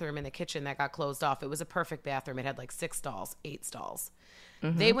this bathroom in the kitchen that got closed off. It was a perfect bathroom. It had like 6 stalls, 8 stalls.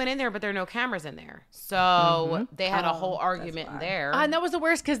 They went in there, but there are no cameras in there. So they had a whole argument in there. And that was the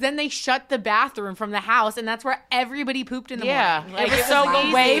worst because then they shut the bathroom from the house, and that's where everybody pooped in the morning. Like, it was so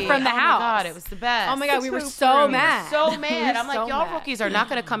away from the house. Oh my God, it was the best. Oh my God, we were so mad. So mad. I'm like, y'all rookies are not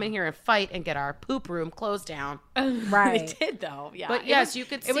going to come in here and fight and get our poop room closed down. Right. They did though. Yeah. But yes, you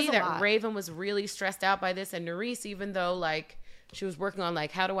could see that Raven was really stressed out by this, and Nerys, even though like she was working on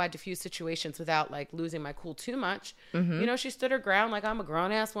like, how do I diffuse situations without like losing my cool too much? She stood her ground like, I'm a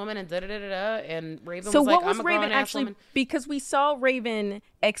grown ass woman and and Raven was like, I'm a grown ass woman. Because we saw Raven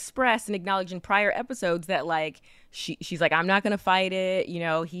express and acknowledge in prior episodes that like she's like, I'm not gonna fight it.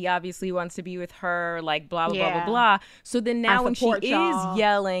 He obviously wants to be with her. Like blah blah blah blah blah. So then now when she is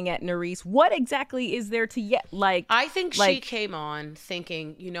yelling at Nerys, what exactly is there to yell? Like I think she came on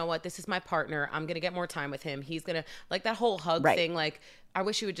thinking, you know what, this is my partner. I'm gonna get more time with him. He's gonna like that whole hug thing. Like I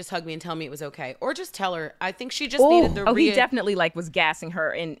wish he would just hug me and tell me it was okay, or just tell her. I think she just needed the. He definitely like was gassing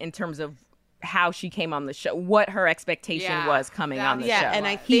her in terms of how she came on the show, what her expectation was coming on the show. And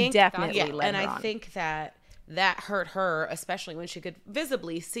I think he definitely led her I think that hurt her, especially when she could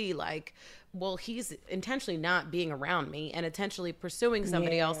visibly see like, well, he's intentionally not being around me and intentionally pursuing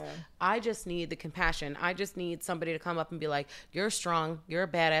somebody else. I just need the compassion. I just need somebody to come up and be like, you're strong. You're a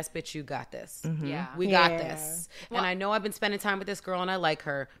badass bitch. You got this. We got this. Well, and I know I've been spending time with this girl and I like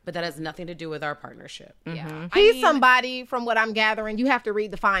her, but that has nothing to do with our partnership. He's somebody, from what I'm gathering, you have to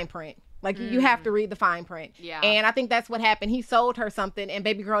read the fine print. Like, you have to read the fine print. And I think that's what happened. He sold her something, and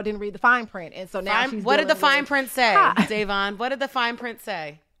baby girl didn't read the fine print. And so now she's What did the fine print say, Davon? What did the fine print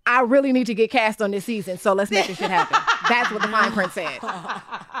say? I really need to get cast on this season, so let's make this shit happen. That's what the fine print said.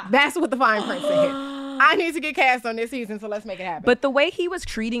 That's what the fine print said. I need to get cast on this season, so let's make it happen. But the way he was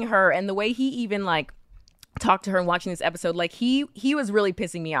treating her and the way he even, like, talked to her and watching this episode, like he was really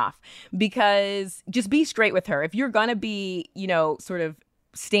pissing me off, because just be straight with her. If you're gonna be, sort of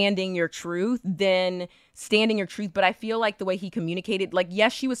standing your truth, then standing your truth. But I feel like the way he communicated, like,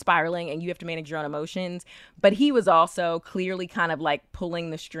 yes, she was spiraling and you have to manage your own emotions, but he was also clearly kind of like pulling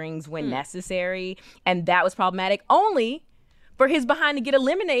the strings when necessary. And that was problematic only for his behind to get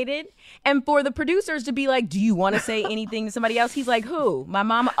eliminated and for the producers to be like, do you want to say anything to somebody else? He's like, who? My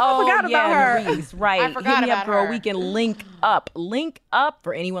mama? Oh, I forgot about her. Nerys, right. I forgot Hit me about up, girl. her. We can link up. Link up,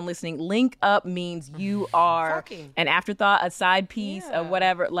 for anyone listening, link up means you are an afterthought, a side piece of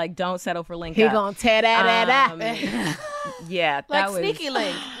whatever. Like, don't settle for link up. He gonna tear that. Yeah, like that sneaky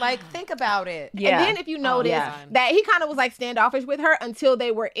link. Like, think about it. Yeah. And then if you notice that he kind of was like standoffish with her until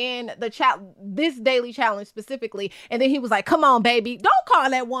they were in the this daily challenge specifically, and then he was like, "Come on, baby, don't call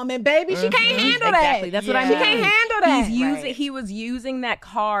that woman baby. She can't handle that. Exactly. That's what I mean. She can't handle that." He was using that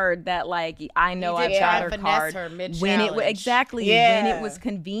card that, like, I know I've got her card her when it when it was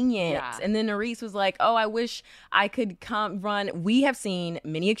convenient. And then Nerys was like, "Oh, I wish I could come run." We have seen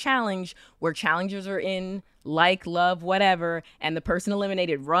many a challenge where challengers are in like, love, whatever, and the person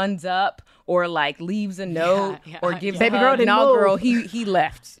eliminated runs up or like leaves a note or gives baby girl didn't move. Girl, he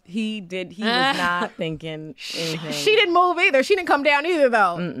left. He was not thinking anything. She didn't move either. She didn't come down either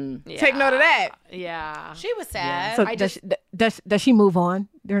though. Take note of that. Yeah, she was sad. So does she move on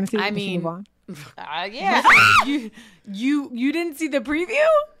during the season? I mean, move on? You didn't see the preview?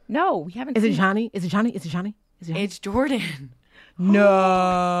 No, we haven't. Is it Johnny? Is it Johnny? Is it Johnny? It's Jordan.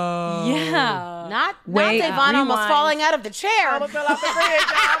 No. Yeah. Not Wait, Devon almost rewind. falling out of the chair.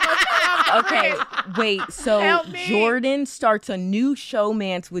 Okay, wait. So Help me. Jordan starts a new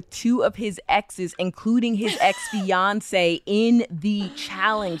showmance with 2 of his exes, including his ex-fiance, in the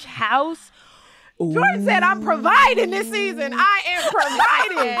challenge house. Jordan said, I'm providing this season. I am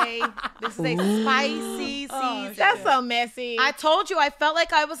providing. Okay. This is a spicy season. That's so messy. I told you, I felt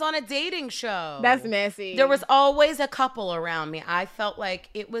like I was on a dating show. That's messy. There was always a couple around me. I felt like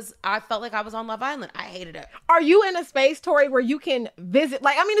I was on Love Island. I hated it. Are you in a space, Tori, where you can visit?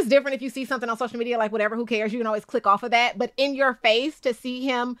 Like, I mean, it's different if you see something on social media, like whatever, who cares? You can always click off of that. But in your face to see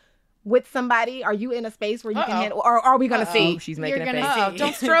him with somebody, are you in a space where you can handle, or are we going to see? Oh, she's making You're a gonna face. see.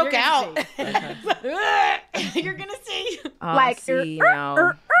 Don't stroke out. You're gonna see. Like, see,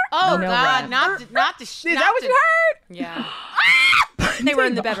 no. Oh No, God, Rob. not the Is that what you heard? Yeah. They were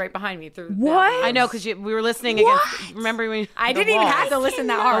in the bed right behind me. Through What? I know, because we were listening against. Remember when I didn't even have to listen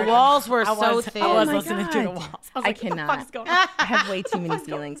that hard. The walls were I so was, thin. I was my listening to the God. walls. I was I like, what the cannot. fuck's going on? I have way too many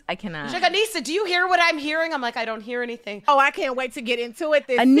feelings. I cannot. She's like, Anissa, do you hear what I'm hearing? I'm like, I don't hear anything. Oh, I can't wait to get into it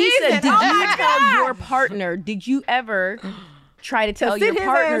this Anissa, season. did Oh you my tell God. your partner? Did you ever try to tell sit your his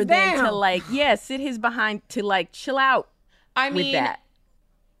partner ass then to down. like, sit his behind to like chill out I with mean, that?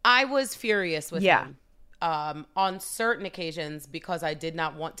 I was furious with Yeah. him on certain occasions because I did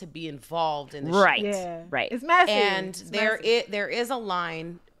not want to be involved in the Right. Yeah. Right. It's messy. And It's there messy. there is a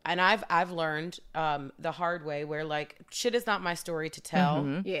line, and I've learned the hard way, where like shit is not my story to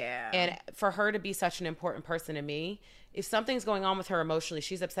tell. Yeah. And for her to be such an important person to me, if something's going on with her emotionally,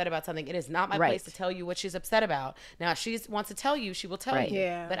 she's upset about something, it is not my Right. place to tell you what she's upset about. Now, if she wants to tell you, she will tell Right. you.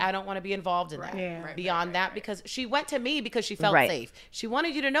 Yeah. But I don't want to be involved in that. Yeah. Beyond that, because she went to me because she felt Right. safe. She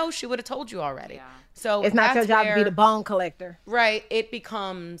wanted you to know, she would have told you already. So It's not your that's job to be where- the bone collector. Right.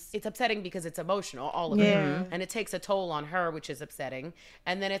 It's upsetting because it's emotional, all of Yeah. it. And it takes a toll on her, which is upsetting.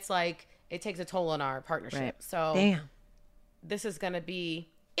 And then it's like, it takes a toll on our partnership. Right. So Damn. this is going to be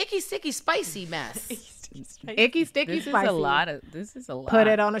icky, sticky, spicy mess. Icky, sticky, This spicy. is a lot of. This is a lot. Put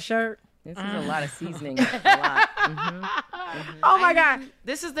it on a shirt. This is a lot of seasoning. It's a lot. Oh my God.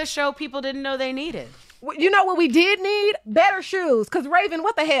 This is the show people didn't know they needed. You know what we did need? Better shoes. Because Raven,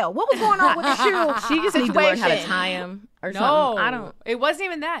 what the hell? What was going on with the shoe She just needs to learn how to situation? tie him or No, something. I don't. It wasn't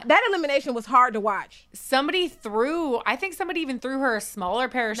even that. That elimination was hard to watch. I think somebody even threw her a smaller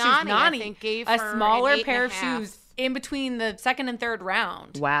pair of shoes. Nani, I Nani think, gave a her smaller an 8.5. pair of shoes in between the second and third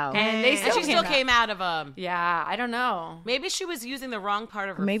round. Wow. And they And she still came out of Yeah, I don't know. maybe she was using the wrong part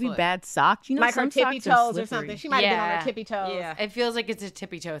of her Maybe foot. bad socks. You know, Like her some tippy socks are toes or slippery. something. She might have been on her tippy toes. Yeah, it feels like it's a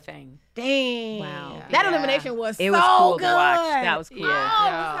tippy toe thing. Dang. Wow. That Yeah. elimination was It so was cool good. to watch. That was cool. Oh, it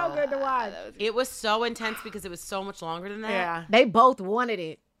was so good to watch. It was so intense because it was so much longer than that. Yeah. They both wanted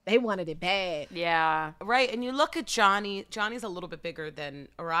it. They wanted it bad. Yeah. Right, and you look at Johnny. Johnny's a little bit bigger than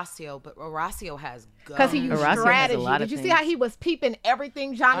Horacio, but Horacio has guns. Because he used Horacio has a strategy. lot Did of you see things. how he was peeping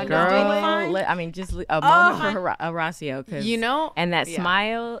everything Johnny was Girl, doing? I mean, just a moment for Horacio, cause You know- and that yeah.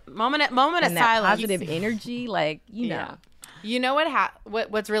 smile moment of and that silence. positive energy, like you know. You know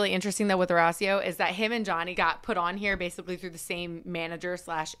what's really interesting though with Horacio is that him and Johnny got put on here basically through the same manager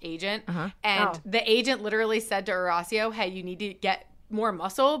 / agent, and the agent literally said to Horacio, "Hey, you need to get more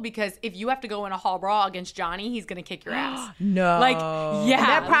muscle because if you have to go in a hall brawl against Johnny, he's gonna kick your ass." No, Like, yeah,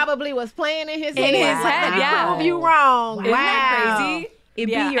 That probably was playing in his In head. his head, Let me yeah. prove you wrong. Isn't that crazy? It'd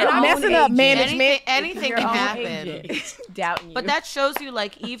Yeah. be your And own I'm messing up agent. management. Anything Your can own happen. agent. Doubting you. But that shows you,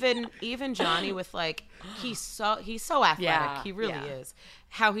 like, even Johnny with like he's so athletic. Yeah, He really yeah. is.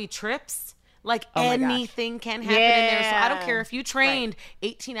 How he trips. Like my gosh. anything can happen in there. So I don't Yeah. care if you trained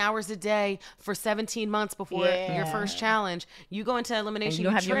 18 hours a day for 17 months before your first challenge. You go into elimination, and you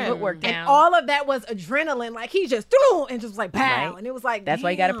don't have your trip. footwork down. And all of that was adrenaline. Like he just threw and just like pow. Right. And it was like, That's why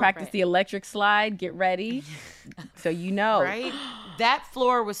you got to damn. practice the electric slide. Get ready, so you know. Right? That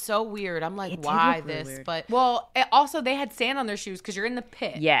floor was so weird. I'm like, It did why look really this? weird. But Well, also they had sand on their shoes because you're in the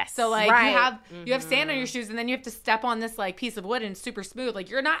pit. Yes. So like Right. you have sand on your shoes and then you have to step on this like piece of wood and it's super smooth. Like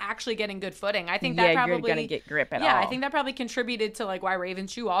you're not actually getting good footing. I think that Yeah, probably you're gonna get grip at Yeah, I all. think that probably contributed to like why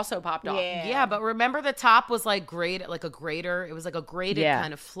Raven's shoe also popped off. yeah, but remember the top was like like a grater. It was like a graded Yeah.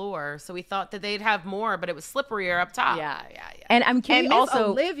 kind of floor. So we thought that they'd have more, but it was slipperier up top. Yeah. And I'm And curious Miss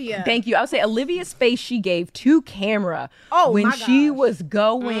also. Olivia. Thank you. I would say Olivia's face she gave to camera when my she gosh. was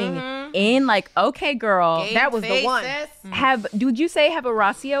going in. Like, okay, girl, Game That was the face, one. sis. would you say have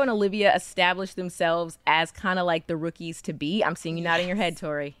Horacio and Olivia established themselves as kind of like the rookies to be? I'm seeing you nodding your head,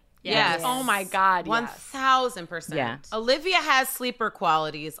 Tori. Yes. Oh my God. 1000%. Yeah. Olivia has sleeper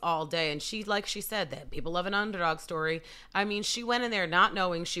qualities all day. And she, like she said, that people love an underdog story. I mean, she went in there not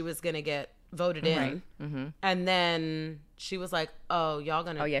knowing she was going to get voted in. And then she was like, "Oh, y'all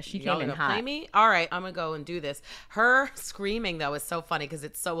gonna? Oh yeah, she y'all came in gonna hot. Play me? All right, I'm gonna go and do this." Her screaming though is so funny because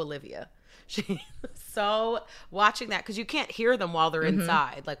it's so Olivia. She so watching that because you can't hear them while they're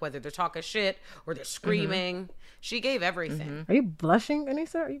inside, like whether they're talking shit or they're screaming. She gave everything. Are you blushing,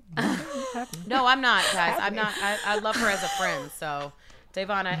 Anissa? Are you No, I'm not, guys. I'm not. I love her as a friend. So,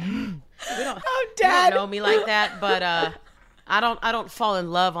 Davon, you don't know me like that, but I don't fall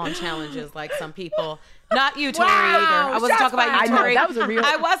in love on challenges like some people. Not you, Tori, either. I wasn't talking about you, Tori. That was a real.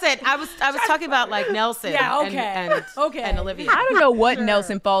 I wasn't. I was talking about like Nelson. And Olivia. I don't know what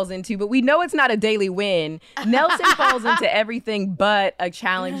Nelson falls into, but we know it's not a daily win. Nelson falls into everything but a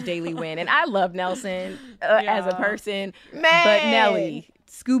challenge daily win, and I love Nelson as a person, but Nelly.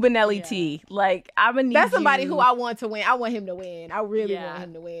 Scuba Nelly T. Like, I'm gonna need That's somebody who I want to win. I want him to win. I really want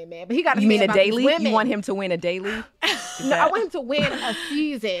him to win, man. But he got to. You mean a daily? You want him to win a daily? No, I want him to win a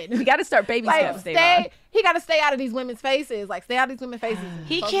season. You got to start baby steps. He got to stay out of these women's faces. Like, stay out of these women's faces.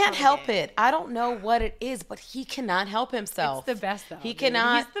 He can't help it. I don't know what it is, but he cannot help himself. It's the best, though. He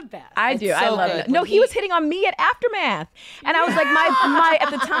cannot. He's the best. I do. I love it. No, he was hitting on me at Aftermath. And I was like, my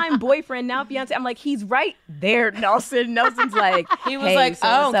at the time boyfriend, now fiance, I'm like, he's right there, Nelson. Nelson's like, he was like, so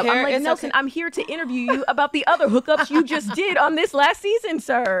I don't care. I'm like, Nelson, I'm here to interview you about the other hookups you just did on this last season,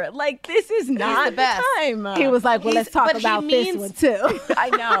 sir. Like, this is not the best. time. He was like, well, let's talk about this one, too. I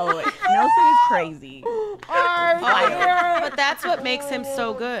know. Nelson is crazy. But that's what makes him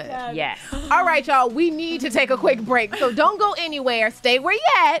so good. Yes. All right, y'all. We need to take a quick break. So don't go anywhere. Stay where you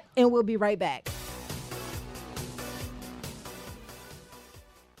at, and we'll be right back.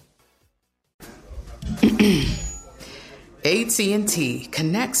 AT&T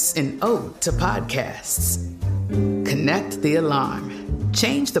connects an ode to podcasts. Connect the alarm.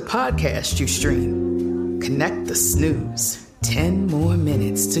 Change the podcast you stream. Connect the snooze. 10 more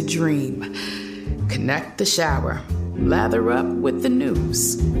minutes to dream. Connect the shower. Lather up with the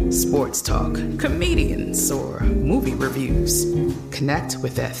news. Sports talk, comedians, or movie reviews. Connect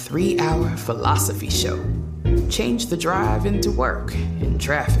with that 3-hour philosophy show. Change the drive into work in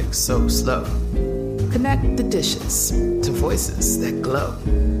traffic so slow. Connect the dishes to voices that glow.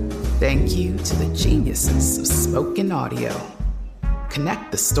 Thank you to the geniuses of spoken audio.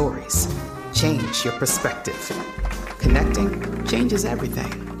 Connect the stories. Change your perspective. Connecting changes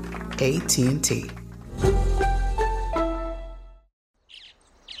everything. AT&T.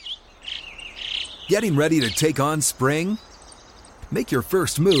 Getting ready to take on spring? Make your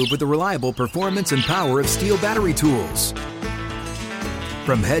first move with the reliable performance and power of Steel battery tools.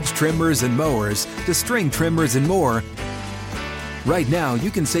 From hedge trimmers and mowers to string trimmers and more, right now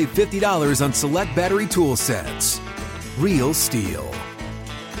you can save $50 on select battery tool sets. Real Steel.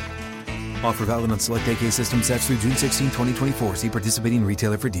 Offer valid on select AK system sets through June 16, 2024. See participating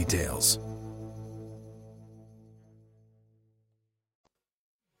retailer for details.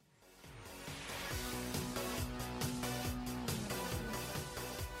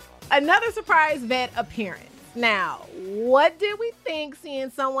 Another surprise vet appearance. Now, what did we think seeing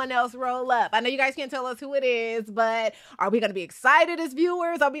someone else roll up? I know you guys can't tell us who it is, but are we going to be excited as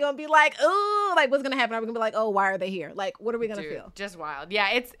viewers? Are we going to be like, oh, like what's going to happen? Are we going to be like, oh, why are they here? Like, what are we going to feel? Just wild.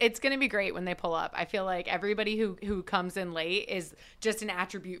 Yeah, it's going to be great when they pull up. I feel like everybody who comes in late is just an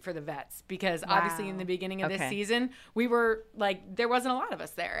attribute for the vets because obviously in the beginning of this season, we were like, there wasn't a lot of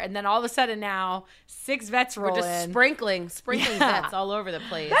us there. And then all of a sudden now, 6 vets roll in. We're just sprinkling vets all over the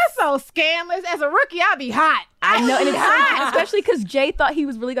place. That's so scandalous. As a rookie, I'd be hot. I know, and it's hot, especially because Jay thought he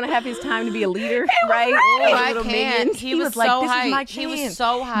was really going to have his time to be a leader, right? I can't. He was like, so this hyped. is my chance. He was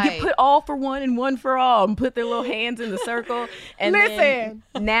so hyped. Get put all for one and one for all, and put their little hands in the circle. And listen,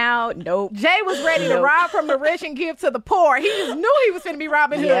 now, nope. Jay was ready to rob from the rich and give to the poor. He just knew he was going to be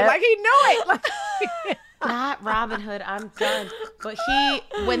Robin Hood. Yep. Like, he knew it. Like, not Robin Hood. I'm done. But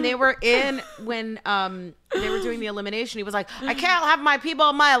when they were doing the elimination, he was like, I can't have my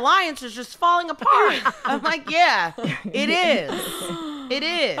people, my alliance is just falling apart. I'm like, yeah, it is. It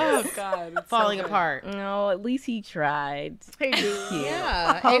is. Oh, God. Falling apart. No, at least he tried. He did.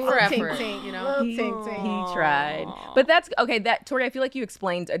 Yeah. A for effort. You know? He tried. But that's, okay, Tori, I feel like you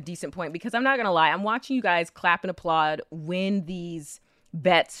explained a decent point because I'm not going to lie. I'm watching you guys clap and applaud when these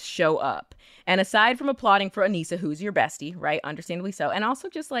bets show up. And aside from applauding for Aneesa, who's your bestie, right? Understandably so. And also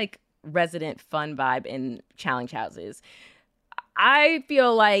just like resident fun vibe in challenge houses. I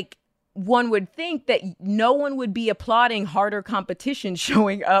feel like one would think that no one would be applauding harder competition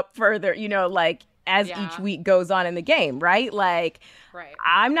showing up further, you know, like as each week goes on in the game, right? Like,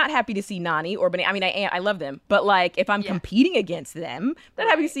 I'm not happy to see Nany or Banana. I mean, I love them, but like if I'm competing against them, then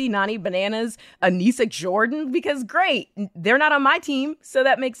happy to see Nany, Bananas, Aneesa, Jordan, because great, they're not on my team, so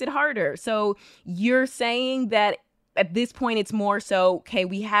that makes it harder. So you're saying that at this point, it's more so, okay,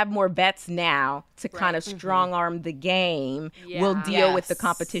 we have more vets now to kind of strong arm the game. Yeah. We'll deal with the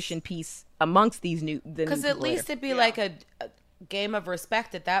competition piece amongst these new. Because at least it'd be like a game of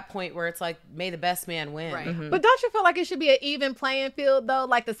respect at that point where it's like, may the best man win. Right. But don't you feel like it should be an even playing field though?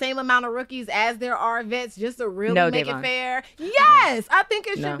 Like the same amount of rookies as there are vets, just to really make it fair? Yes, I think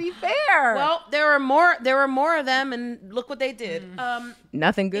it should be fair. Well, there were more of them, and look what they did.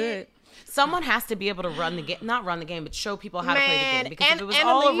 Nothing good. Someone has to be able to run the game, not run the game, but show people how to play the game. Because if it was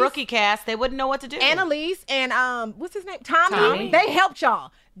all a rookie cast, they wouldn't know what to do. Annalise and what's his name? Tommy. They helped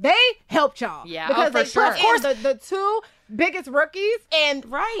y'all. Yeah, because they put in the two biggest rookies, and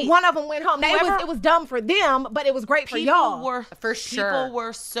one of them went home. Now, it was dumb for them, but it was great for y'all. People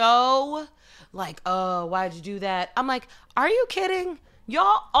were so like, oh, why'd you do that? I'm like, are you kidding?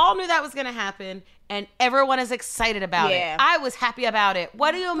 Y'all all knew that was going to happen, and everyone is excited about it. I was happy about it.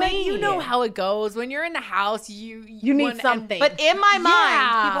 What do you mean? You know how it goes. When you're in the house, you need something. But in my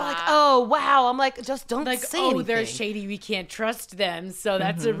mind, people are like, oh, wow. I'm like, just don't say anything. Oh, they're shady. We can't trust them, so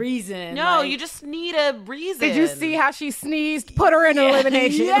that's a reason. No, you just need a reason. Did you see how she sneezed? Put her in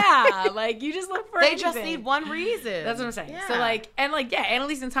elimination. Yeah, like, you just look for They just need one reason. That's what I'm saying. Yeah. So,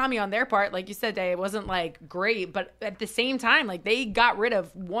 Annalise and Tommy on their part, like you said, it wasn't, like, great, but at the same time, like, they got rid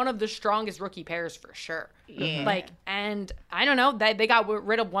of one of the strongest rookie pairs for sure. Yeah. Like, and I don't know, they got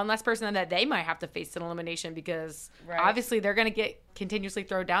rid of one less person that they might have to face in elimination because obviously they're going to get continuously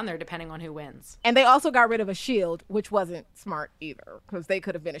thrown down there depending on who wins. And they also got rid of a shield, which wasn't smart either because they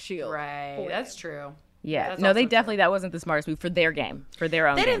could have been a shield. Right. That's true. Yeah, no, they definitely, that wasn't the smartest move for their game, for their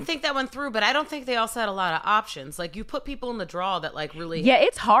own game. They didn't think that one through, but I don't think they also had a lot of options. Like, you put people in the draw that, like, really... Yeah,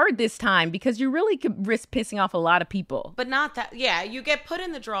 it's hard this time because you really could risk pissing off a lot of people. But not that... Yeah, you get put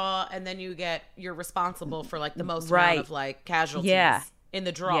in the draw, and then you're responsible for, like, the most amount of, like, casualties in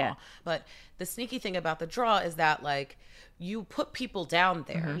the draw. Yeah. But the sneaky thing about the draw is that, like, you put people down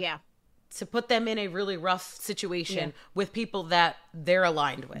there. Yeah. To put them in a really rough situation with people that they're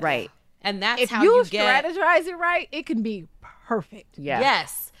aligned with. Right. And that's if how you get... strategize it right, it can be perfect. Yeah.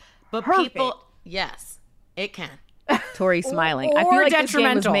 Yes. But people... Yes. It can. Tori's smiling. I feel like this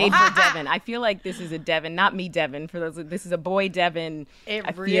game was made for Devin. I feel like this is a Devin, not me Devin. For those, this is a boy Devin.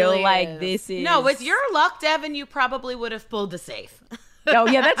 I feel like this is... No, with your luck, Devin, you probably would have pulled the safe. Oh,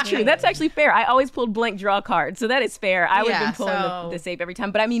 yeah, that's true. That's actually fair. I always pulled blank draw cards, so that is fair. I would have been pulling the safe every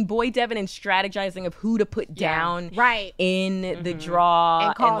time. But I mean, boy Devin and strategizing of who to put down in the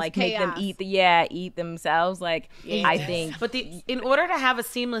draw and like chaos. Make them eat themselves. Like, I think. But in order to have a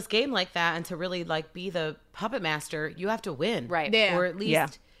seamless game like that and to really like be the puppet master, you have to win. Right. Yeah. Or at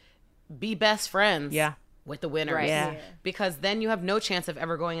least be best friends. Yeah. With the winners. Right. Yeah. Because then you have no chance of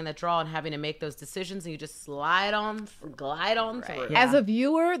ever going in that draw and having to make those decisions, and you just glide on through. Yeah. As a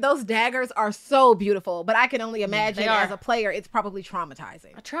viewer, those daggers are so beautiful, but I can only imagine as a player, it's probably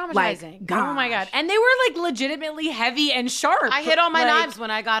traumatizing. Like, oh my God. And they were like legitimately heavy and sharp. I hit all my knives when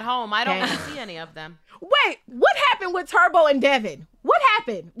I got home. I don't see any of them. Wait, what happened with Turbo and Devin? What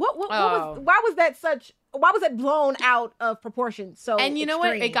happened? Why was it blown out of proportion? And you know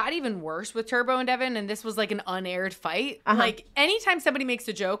what? It got even worse with Turbo and Devin, and this was like an unaired fight. Like, anytime somebody makes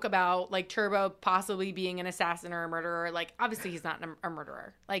a joke about like Turbo possibly being an assassin or a murderer, like obviously he's not a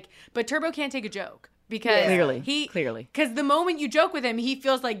murderer. Like, but Turbo can't take a joke. Because clearly, because the moment you joke with him, he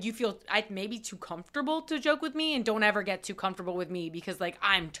feels like you feel maybe too comfortable to joke with me, and don't ever get too comfortable with me because like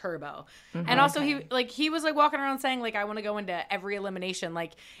I'm Turbo. And also he was like walking around saying like I want to go into every elimination.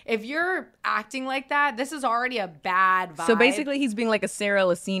 Like if you're acting like that, this is already a bad vibe. So basically, he's being like a Sarah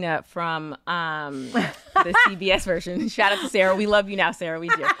Lacina from the CBS version. Shout out to Sarah. We love you now, Sarah. We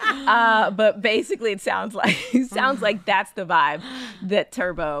do. But basically, it sounds like that's the vibe that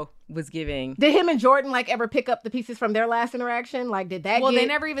Turbo was giving. Did him and Jordan like ever pick up the pieces from their last interaction? Like, did that? Well, they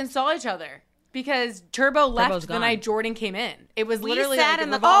never even saw each other because Turbo left the night Jordan came in. It was literally we sat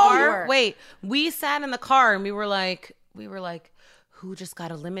in the car. Wait, we sat in the car and we were like, who just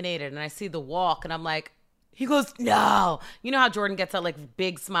got eliminated? And I see the walk, and I'm like. He goes, no. You know how Jordan gets that like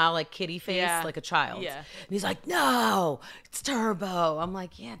big smile, like kitty face, like a child. Yeah. And he's like, no, it's Turbo. I'm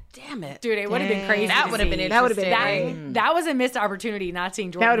like, yeah, damn it. Dude, it would have been crazy. That would have been interesting. That was a missed opportunity not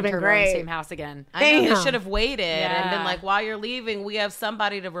seeing Jordan and Turbo in the same house again. I know, they should have waited and been like, while you're leaving, we have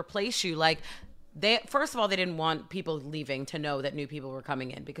somebody to replace you. Like, first of all, they didn't want people leaving to know that new people were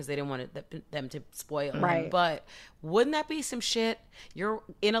coming in because they didn't want them to spoil it. Right. But wouldn't that be some shit? You're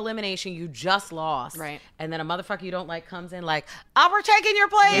in elimination, you just lost. Right. And then a motherfucker you don't like comes in like, we're taking your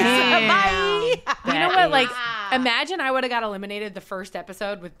place. Yeah. Bye. You know what? Like, imagine I would have got eliminated the first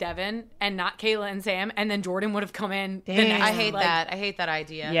episode with Devin and not Kayla and Sam, and then Jordan would have come in the next. I hate that. I hate that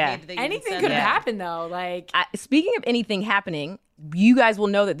idea. Yeah. Anything could have happened, though. Like, speaking of anything happening, you guys will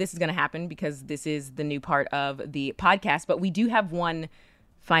know that this is going to happen because this is the new part of the podcast. But we do have one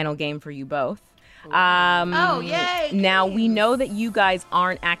final game for you both. Yay! Now, we know that you guys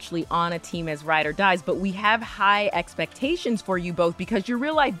aren't actually on a team as Ride or Dies, but we have high expectations for you both because you're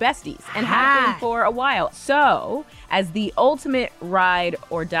real life besties and have been for a while. So, as the ultimate Ride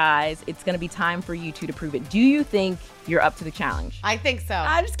or Dies, it's going to be time for you two to prove it. Do you think you're up to the challenge? I think so.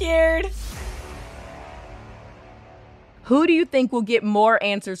 I'm scared. Who do you think will get more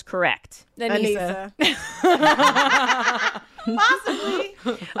answers correct? Aneesa. Possibly.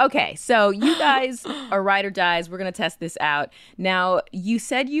 Okay, so you guys are Ride or Dies. We're going to test this out. Now, you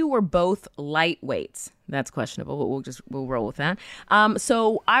said you were both lightweights. That's questionable, but we'll roll with that.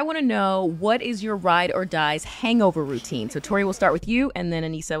 So I want to know, what is your Ride or Dies hangover routine? So Tori, will start with you, and then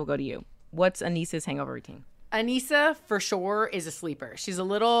Aneesa will go to you. What's Aneesa's hangover routine? Aneesa, for sure, is a sleeper. She'll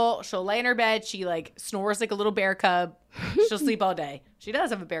lay in her bed. She, like, snores like a little bear cub. She'll sleep all day. She does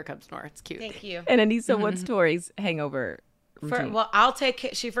have a bear cub snore. It's cute. Thank you. And Aneesa, what's Tori's hangover routine? I'll take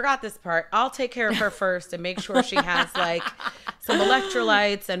she forgot this part. I'll take care of her first and make sure she has, like, some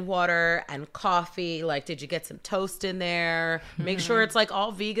electrolytes and water and coffee. Like, did you get some toast in there? Make sure it's, like,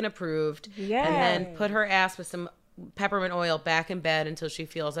 all vegan approved. Yeah. And then put her ass with some peppermint oil back in bed until she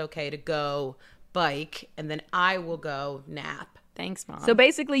feels okay to go bike, and then I will go nap. Thanks, Mom. So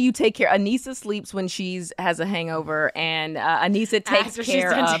basically, you take care. Aneesa sleeps when has a hangover, and Aneesa takes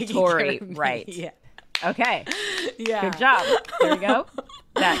care of Tori. Right. Yeah. Okay. Yeah. Good job. There we go.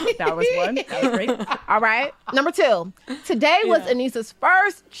 That was one. That was great. All right. Number 2. Today was Aneesa's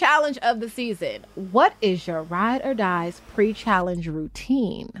first challenge of the season. What is your Ride or Dies pre-challenge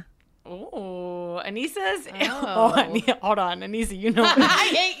routine? Oh, Aneesa's. Hold on, Aneesa. You know,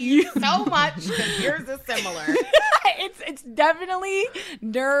 I hate you so much because yours is similar. it's definitely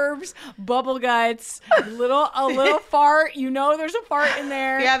nerves, bubble guts, a little fart. You know, there's a fart in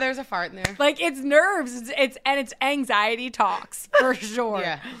there. Yeah, there's a fart in there. Like, it's nerves. It's anxiety talks for sure.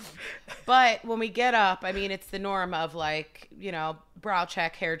 Yeah. But when we get up, I mean, it's the norm of, like, you know, brow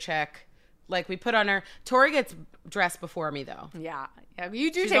check, hair check. Like, we put on her. Tori gets dressed before me, though. Yeah,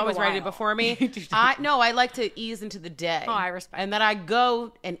 you do. She's take always a while. ready before me. I like to ease into the day. Oh, I respect And then I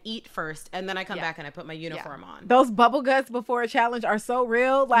go and eat first, and then I come back and I put my uniform on. Those bubble guts before a challenge are so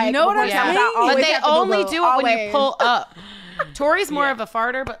real. Like, You know what I'm before saying? challenge, I always But they have to only boo-boo. do it when you Always. pull up. Tori's more of a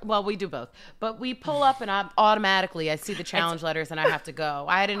farter, but we do both. But we pull up, and I see the challenge letters, and I have to go.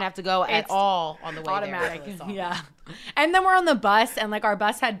 I didn't have to go at all on the way Automatic. there. Yeah. And then we're on the bus, and, like, our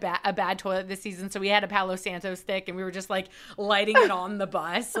bus had a bad toilet this season, so we had a Palo Santo stick, and we were just, like, lighting it on the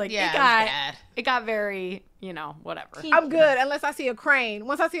bus. Like, it got very, you know, whatever. I'm good unless I see a crane.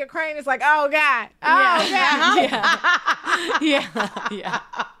 Once I see a crane, it's like, oh God, God. Yeah.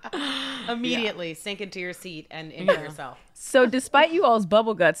 Immediately sink into your seat and into yourself. So despite you all's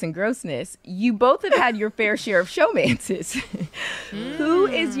bubble guts and grossness, you both have had your fair share of showmances. Who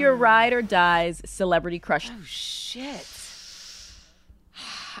is your Ride or Dies celebrity crush? Oh, shit.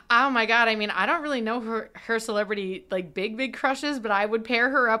 Oh my God. I mean, I don't really know her celebrity, like, big crushes, but I would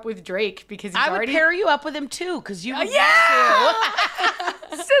pair her up with Drake because I would pair you up with him too, because you would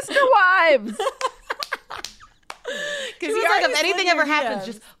Sister wives. Because he's like, if anything ever happens,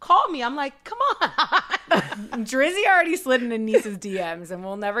 just call me. I'm like, come on. Drizzy already slid into Aneesa's DMs, and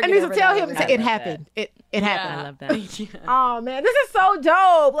we'll never get And over tell that. him it happened. It happened. I love that. Oh man, this is so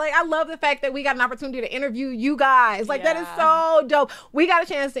dope. Like, I love the fact that we got an opportunity to interview you guys. Like, that is so dope. We got a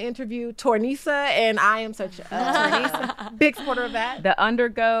chance to interview Tornisa, and I am such a big supporter of that. The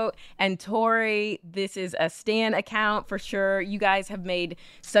Undergoat and Tori, this is a Stan account for sure. You guys have made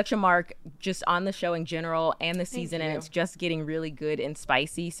such a mark just on the show in general and the season, and it's just getting really good and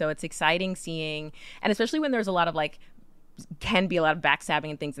spicy. So it's exciting seeing, and especially when there's a lot of, like, can be a lot of backstabbing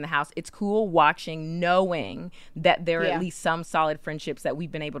and things in the house. It's cool watching, knowing that there are at least some solid friendships that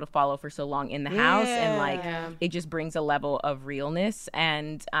we've been able to follow for so long in the house, and, like, it just brings a level of realness.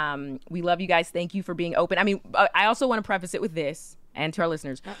 And we love you guys. Thank you for being open. I mean, I also want to preface it with this. And to our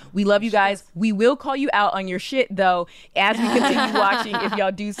listeners, we love you guys. We will call you out on your shit, though, as we continue watching. If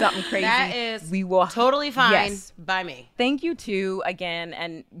y'all do something crazy, we will totally fine by me. Thank you too again,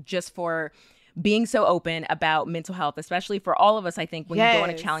 and just for being so open about mental health, especially for all of us, I think, when you go on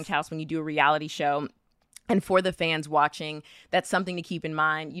a challenge house, when you do a reality show. And for the fans watching, that's something to keep in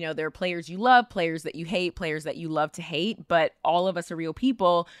mind. You know, there are players you love, players that you hate, players that you love to hate, but all of us are real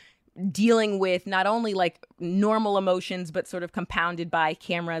people dealing with not only like normal emotions, but sort of compounded by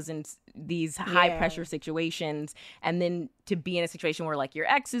cameras and these high pressure situations. And then to be in a situation where like your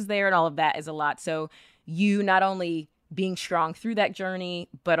ex is there and all of that is a lot. So you not only being strong through that journey,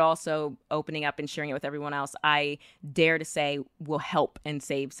 but also opening up and sharing it with everyone else, I dare to say will help and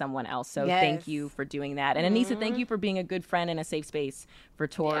save someone else. So thank you for doing that. And Aneesa, thank you for being a good friend and a safe space for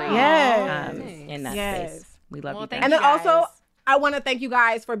Tori in that space. We love you guys. And then also, I want to thank you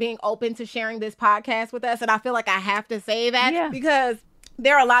guys for being open to sharing this podcast with us. And I feel like I have to say that because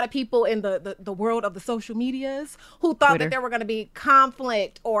there are a lot of people in the world of the social medias who thought that there were going to be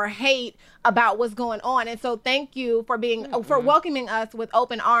conflict or hate about what's going on. And so thank you for being for welcoming us with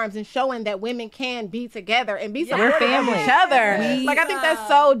open arms and showing that women can be together and be supportive of each other. I think that's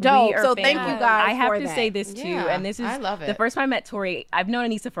so dope. So thank you guys. I have to say this too, and this is I love it. The first time I met Tori. I've known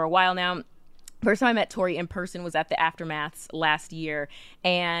Aneesa for a while now. First time I met Tori in person was at the Aftermaths last year,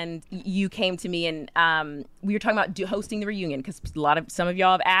 and you came to me and we were talking about hosting the reunion because some of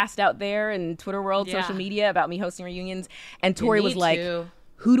y'all have asked out there in Twitter world, social media about me hosting reunions, and Tori was like,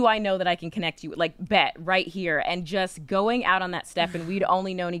 who do I know that I can connect you with? Like, bet right here. And just going out on that step, and we'd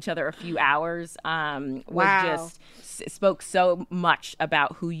only known each other a few hours, was just spoke so much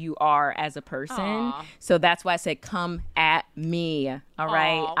about who you are as a person. Aww. So that's why I said, come at me. All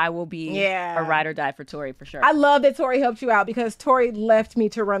right. I will be a ride or die for Tori for sure. I love that Tori helped you out because Tori left me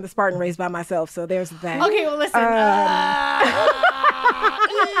to run the Spartan race by myself. So there's that. Okay, well, listen.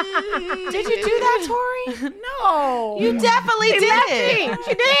 Did you do that, Tori? No. You definitely did it.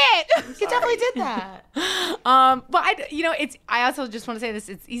 She did. You definitely did that. But I also just want to say this.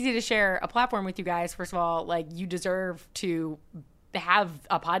 It's easy to share a platform with you guys. First of all, like, you deserve to have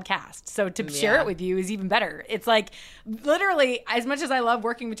a podcast. So to share it with you is even better. It's like literally, as much as I love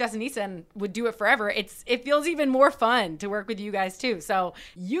working with Jess and Aneesa and would do it forever, it feels even more fun to work with you guys too. So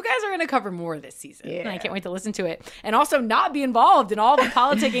you guys are going to cover more this season. And I can't wait to listen to it. And also not be involved in all the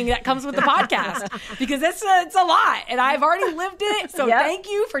politicking that comes with the podcast because it's a lot and I've already lived it. So thank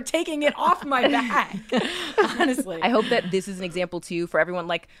you for taking it off my back. Honestly. I hope that this is an example too for everyone.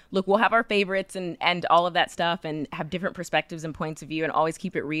 Like, look, we'll have our favorites and all of that stuff and have different perspectives and points of view and always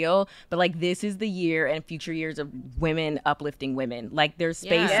keep it real, but like this is the year and future years of women uplifting women. Like there's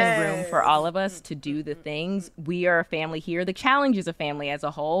space and room for all of us to do the things. We are a family here. The challenge is a family as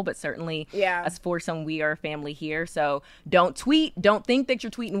a whole, but certainly as foursome, we are a family here. So don't think that you're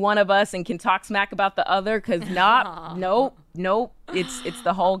tweeting one of us and can talk smack about the other, because nope. It's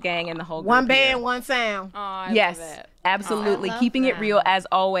the whole gang and the whole group. One band, one sound. Oh, I love it. Absolutely. Keeping it real as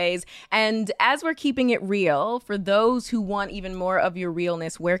always. And as we're keeping it real, for those who want even more of your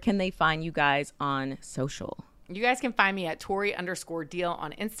realness, where can they find you guys on social? You guys can find me at Tori_Deal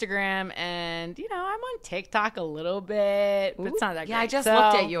on Instagram. And, I'm on TikTok a little bit, but it's not that great. I just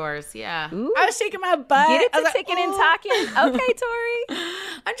looked at yours. Yeah. Ooh. I was shaking my butt. Get it to ticking and talking. Okay, Tori.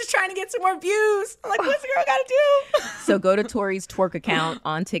 I'm just trying to get some more views. I'm like, what's the girl got to do? So go to Tori's twerk account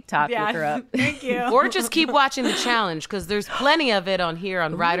on TikTok. Look her up. Thank you. Or just keep watching the challenge because there's plenty of it on here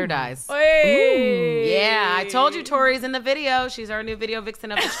on Ride or Dies. Hey. Yeah, I told you Tori's in the video. She's our new video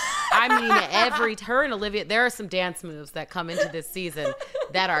vixen of the her and Olivia, there are some dance moves that come into this season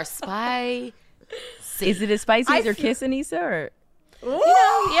that are spicy. Is it as spicy as your kiss, Aneesa? Or?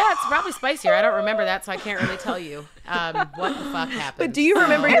 Yeah, it's probably spicier. I don't remember that, so I can't really tell you what the fuck happened. But do you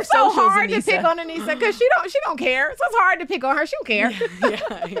remember your socials, Aneesa? It's so hard to pick on Aneesa because she don't care. So it's hard to pick on her. She don't care.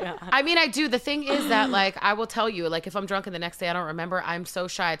 Yeah. I mean, I do. The thing is that, like, I will tell you, like, if I'm drunk and the next day I don't remember, I'm so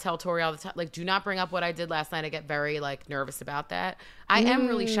shy. I tell Tori all the time, like, do not bring up what I did last night. I get very, like, nervous about that. I am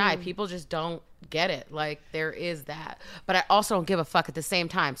really shy. People just don't get it. Like, there is that. But I also don't give a fuck at the same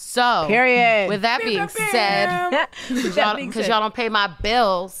time. So, period. With that being said, because y'all don't pay my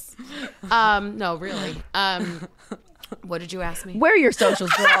bills. No, really. What did you ask me? Where are your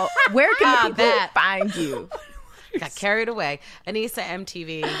socials, girl? Where can people find you? Got carried away. Aneesa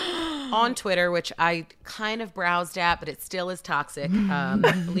MTV on Twitter, which I kind of browsed at, but it still is toxic.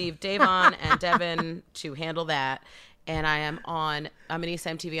 Leave Davon and Devin to handle that. And I'm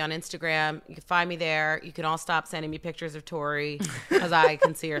Aneesa MTV on Instagram. You can find me there. You can all stop sending me pictures of Tori because I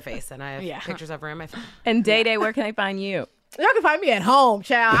can see her face and I have pictures of her in my phone. And Day Day, where can I find you? Y'all can find me at home,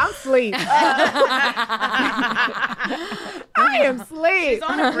 child. I'm asleep. I am asleep. She's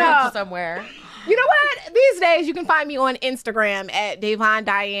on a bridge somewhere. You know what? these days you can find me on Instagram at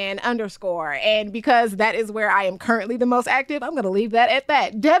DavonDiane_. And because that is where I am currently the most active, I'm going to leave that at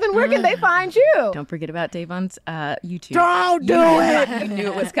that. Devin, where can they find you? Don't forget about Davon's YouTube. Don't do it. You knew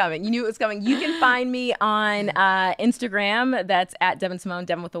it was coming. You can find me on Instagram. That's at Devin Simone,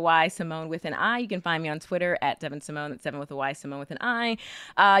 Devin with a Y, Simone with an I. You can find me on Twitter at Devin Simone. That's Devin with a Y, Simone with an I.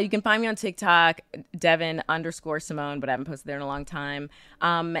 You can find me on TikTok, Devin_Simone, but I haven't posted there in a long time.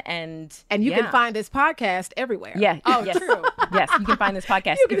 And you can find this podcast everywhere. Yeah. Oh, yes. true. Yes, you can find this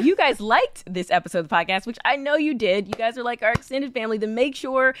podcast. If you guys liked this episode of the podcast, which I know you did, you guys are like our extended family, then make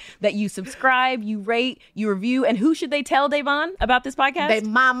sure that you subscribe, you rate, you review. And who should they tell, Davon, about this podcast? They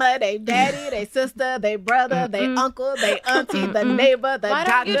mama, they daddy, they sister, they brother, they uncle, they auntie, the neighbor, the Why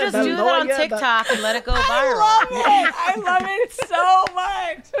doctor, don't you just the do lawyer, that on TikTok and let it go viral? I love it so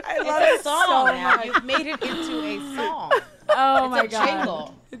much. I love it song so now. much. You've made it into a song. Oh It's my a God.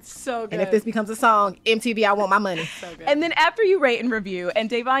 jingle. It's so good. And if this becomes a song, MTV, I want my money. So good. And then after you rate and review and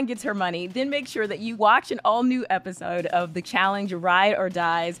Davon gets her money, then make sure that you watch an all-new episode of The Challenge Ride or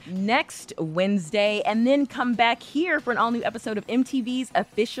Dies next Wednesday, and then come back here for an all-new episode of MTV's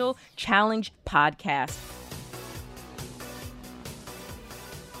official Challenge podcast.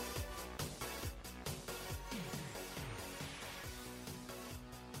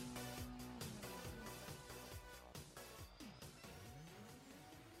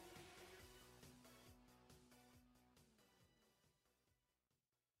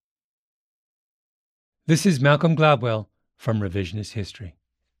 This is Malcolm Gladwell from Revisionist History.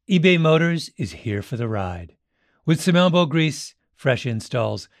 eBay Motors is here for the ride. With some elbow grease, fresh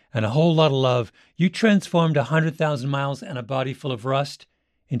installs, and a whole lot of love, you transformed 100,000 miles and a body full of rust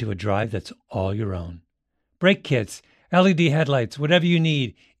into a drive that's all your own. Brake kits, LED headlights, whatever you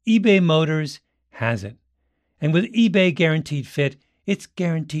need, eBay Motors has it. And with eBay Guaranteed Fit, it's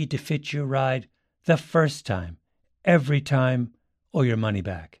guaranteed to fit your ride the first time, every time, or your money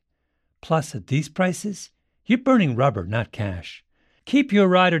back. Plus, at these prices, you're burning rubber, not cash. Keep your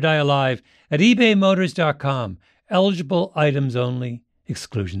ride or die alive at ebaymotors.com. Eligible items only.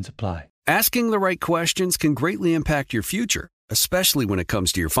 Exclusions apply. Asking the right questions can greatly impact your future, especially when it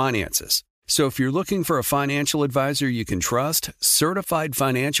comes to your finances. So if you're looking for a financial advisor you can trust, certified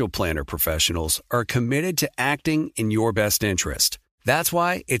financial planner professionals are committed to acting in your best interest. That's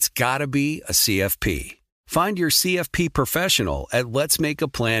why it's got to be a CFP. Find your CFP professional at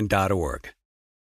letsmakeaplan.org.